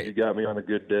worries. But you got me on a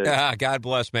good day. God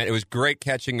bless, man. It was great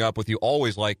catching up with you.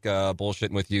 Always like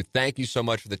bullshitting with you. Thank you so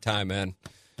much for the time, man.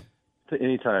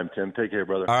 Anytime, Tim. Take care,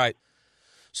 brother. All right.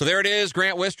 So there it is,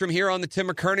 Grant Wistrom here on the Tim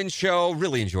McKernan Show.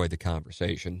 Really enjoyed the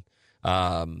conversation.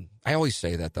 I always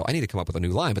say that, though. I need to come up with a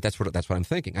new line, but that's what I'm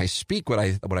thinking. I speak what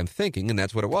I'm thinking, and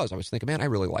that's what it was. I was thinking, man, I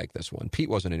really like this one. Pete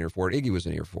wasn't in here for it. Iggy was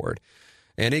in here for it.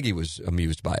 And Iggy was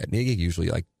amused by it. And Iggy usually,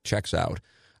 checks out.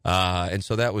 And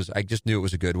so I just knew it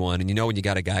was a good one. And when you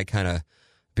got a guy kind of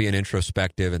being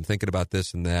introspective and thinking about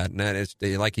this and that, and it's,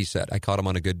 like he said, I caught him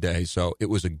on a good day. So it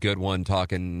was a good one,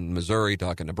 talking Missouri,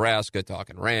 talking Nebraska,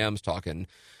 talking Rams, talking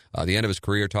the end of his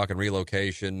career, talking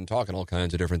relocation, talking all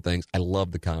kinds of different things. I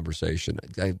love the conversation.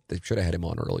 I should have had him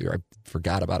on earlier. I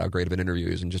forgot about how great of an interview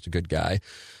he is, and just a good guy.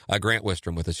 Grant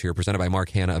Wistrom with us here, presented by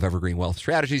Mark Hanna of Evergreen Wealth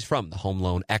Strategies from the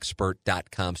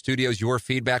HomeLoanExpert.com studios. Your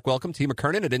feedback, welcome. T.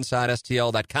 McKernan at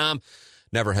InsideSTL.com.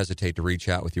 Never hesitate to reach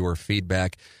out with your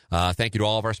feedback. Thank you to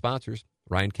all of our sponsors.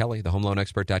 Ryan Kelly, the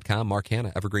HomeLoanExpert.com, Mark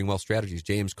Hanna, Evergreen Wealth Strategies,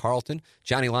 James Carlton,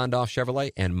 Johnny Londoff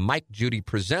Chevrolet, and Mike Judy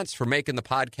Presents for making the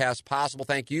podcast possible.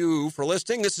 Thank you for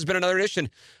listening. This has been another edition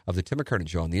of the Tim McKernan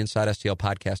Show on the Inside STL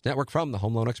Podcast Network from the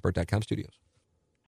HomeLoanExpert.com studios.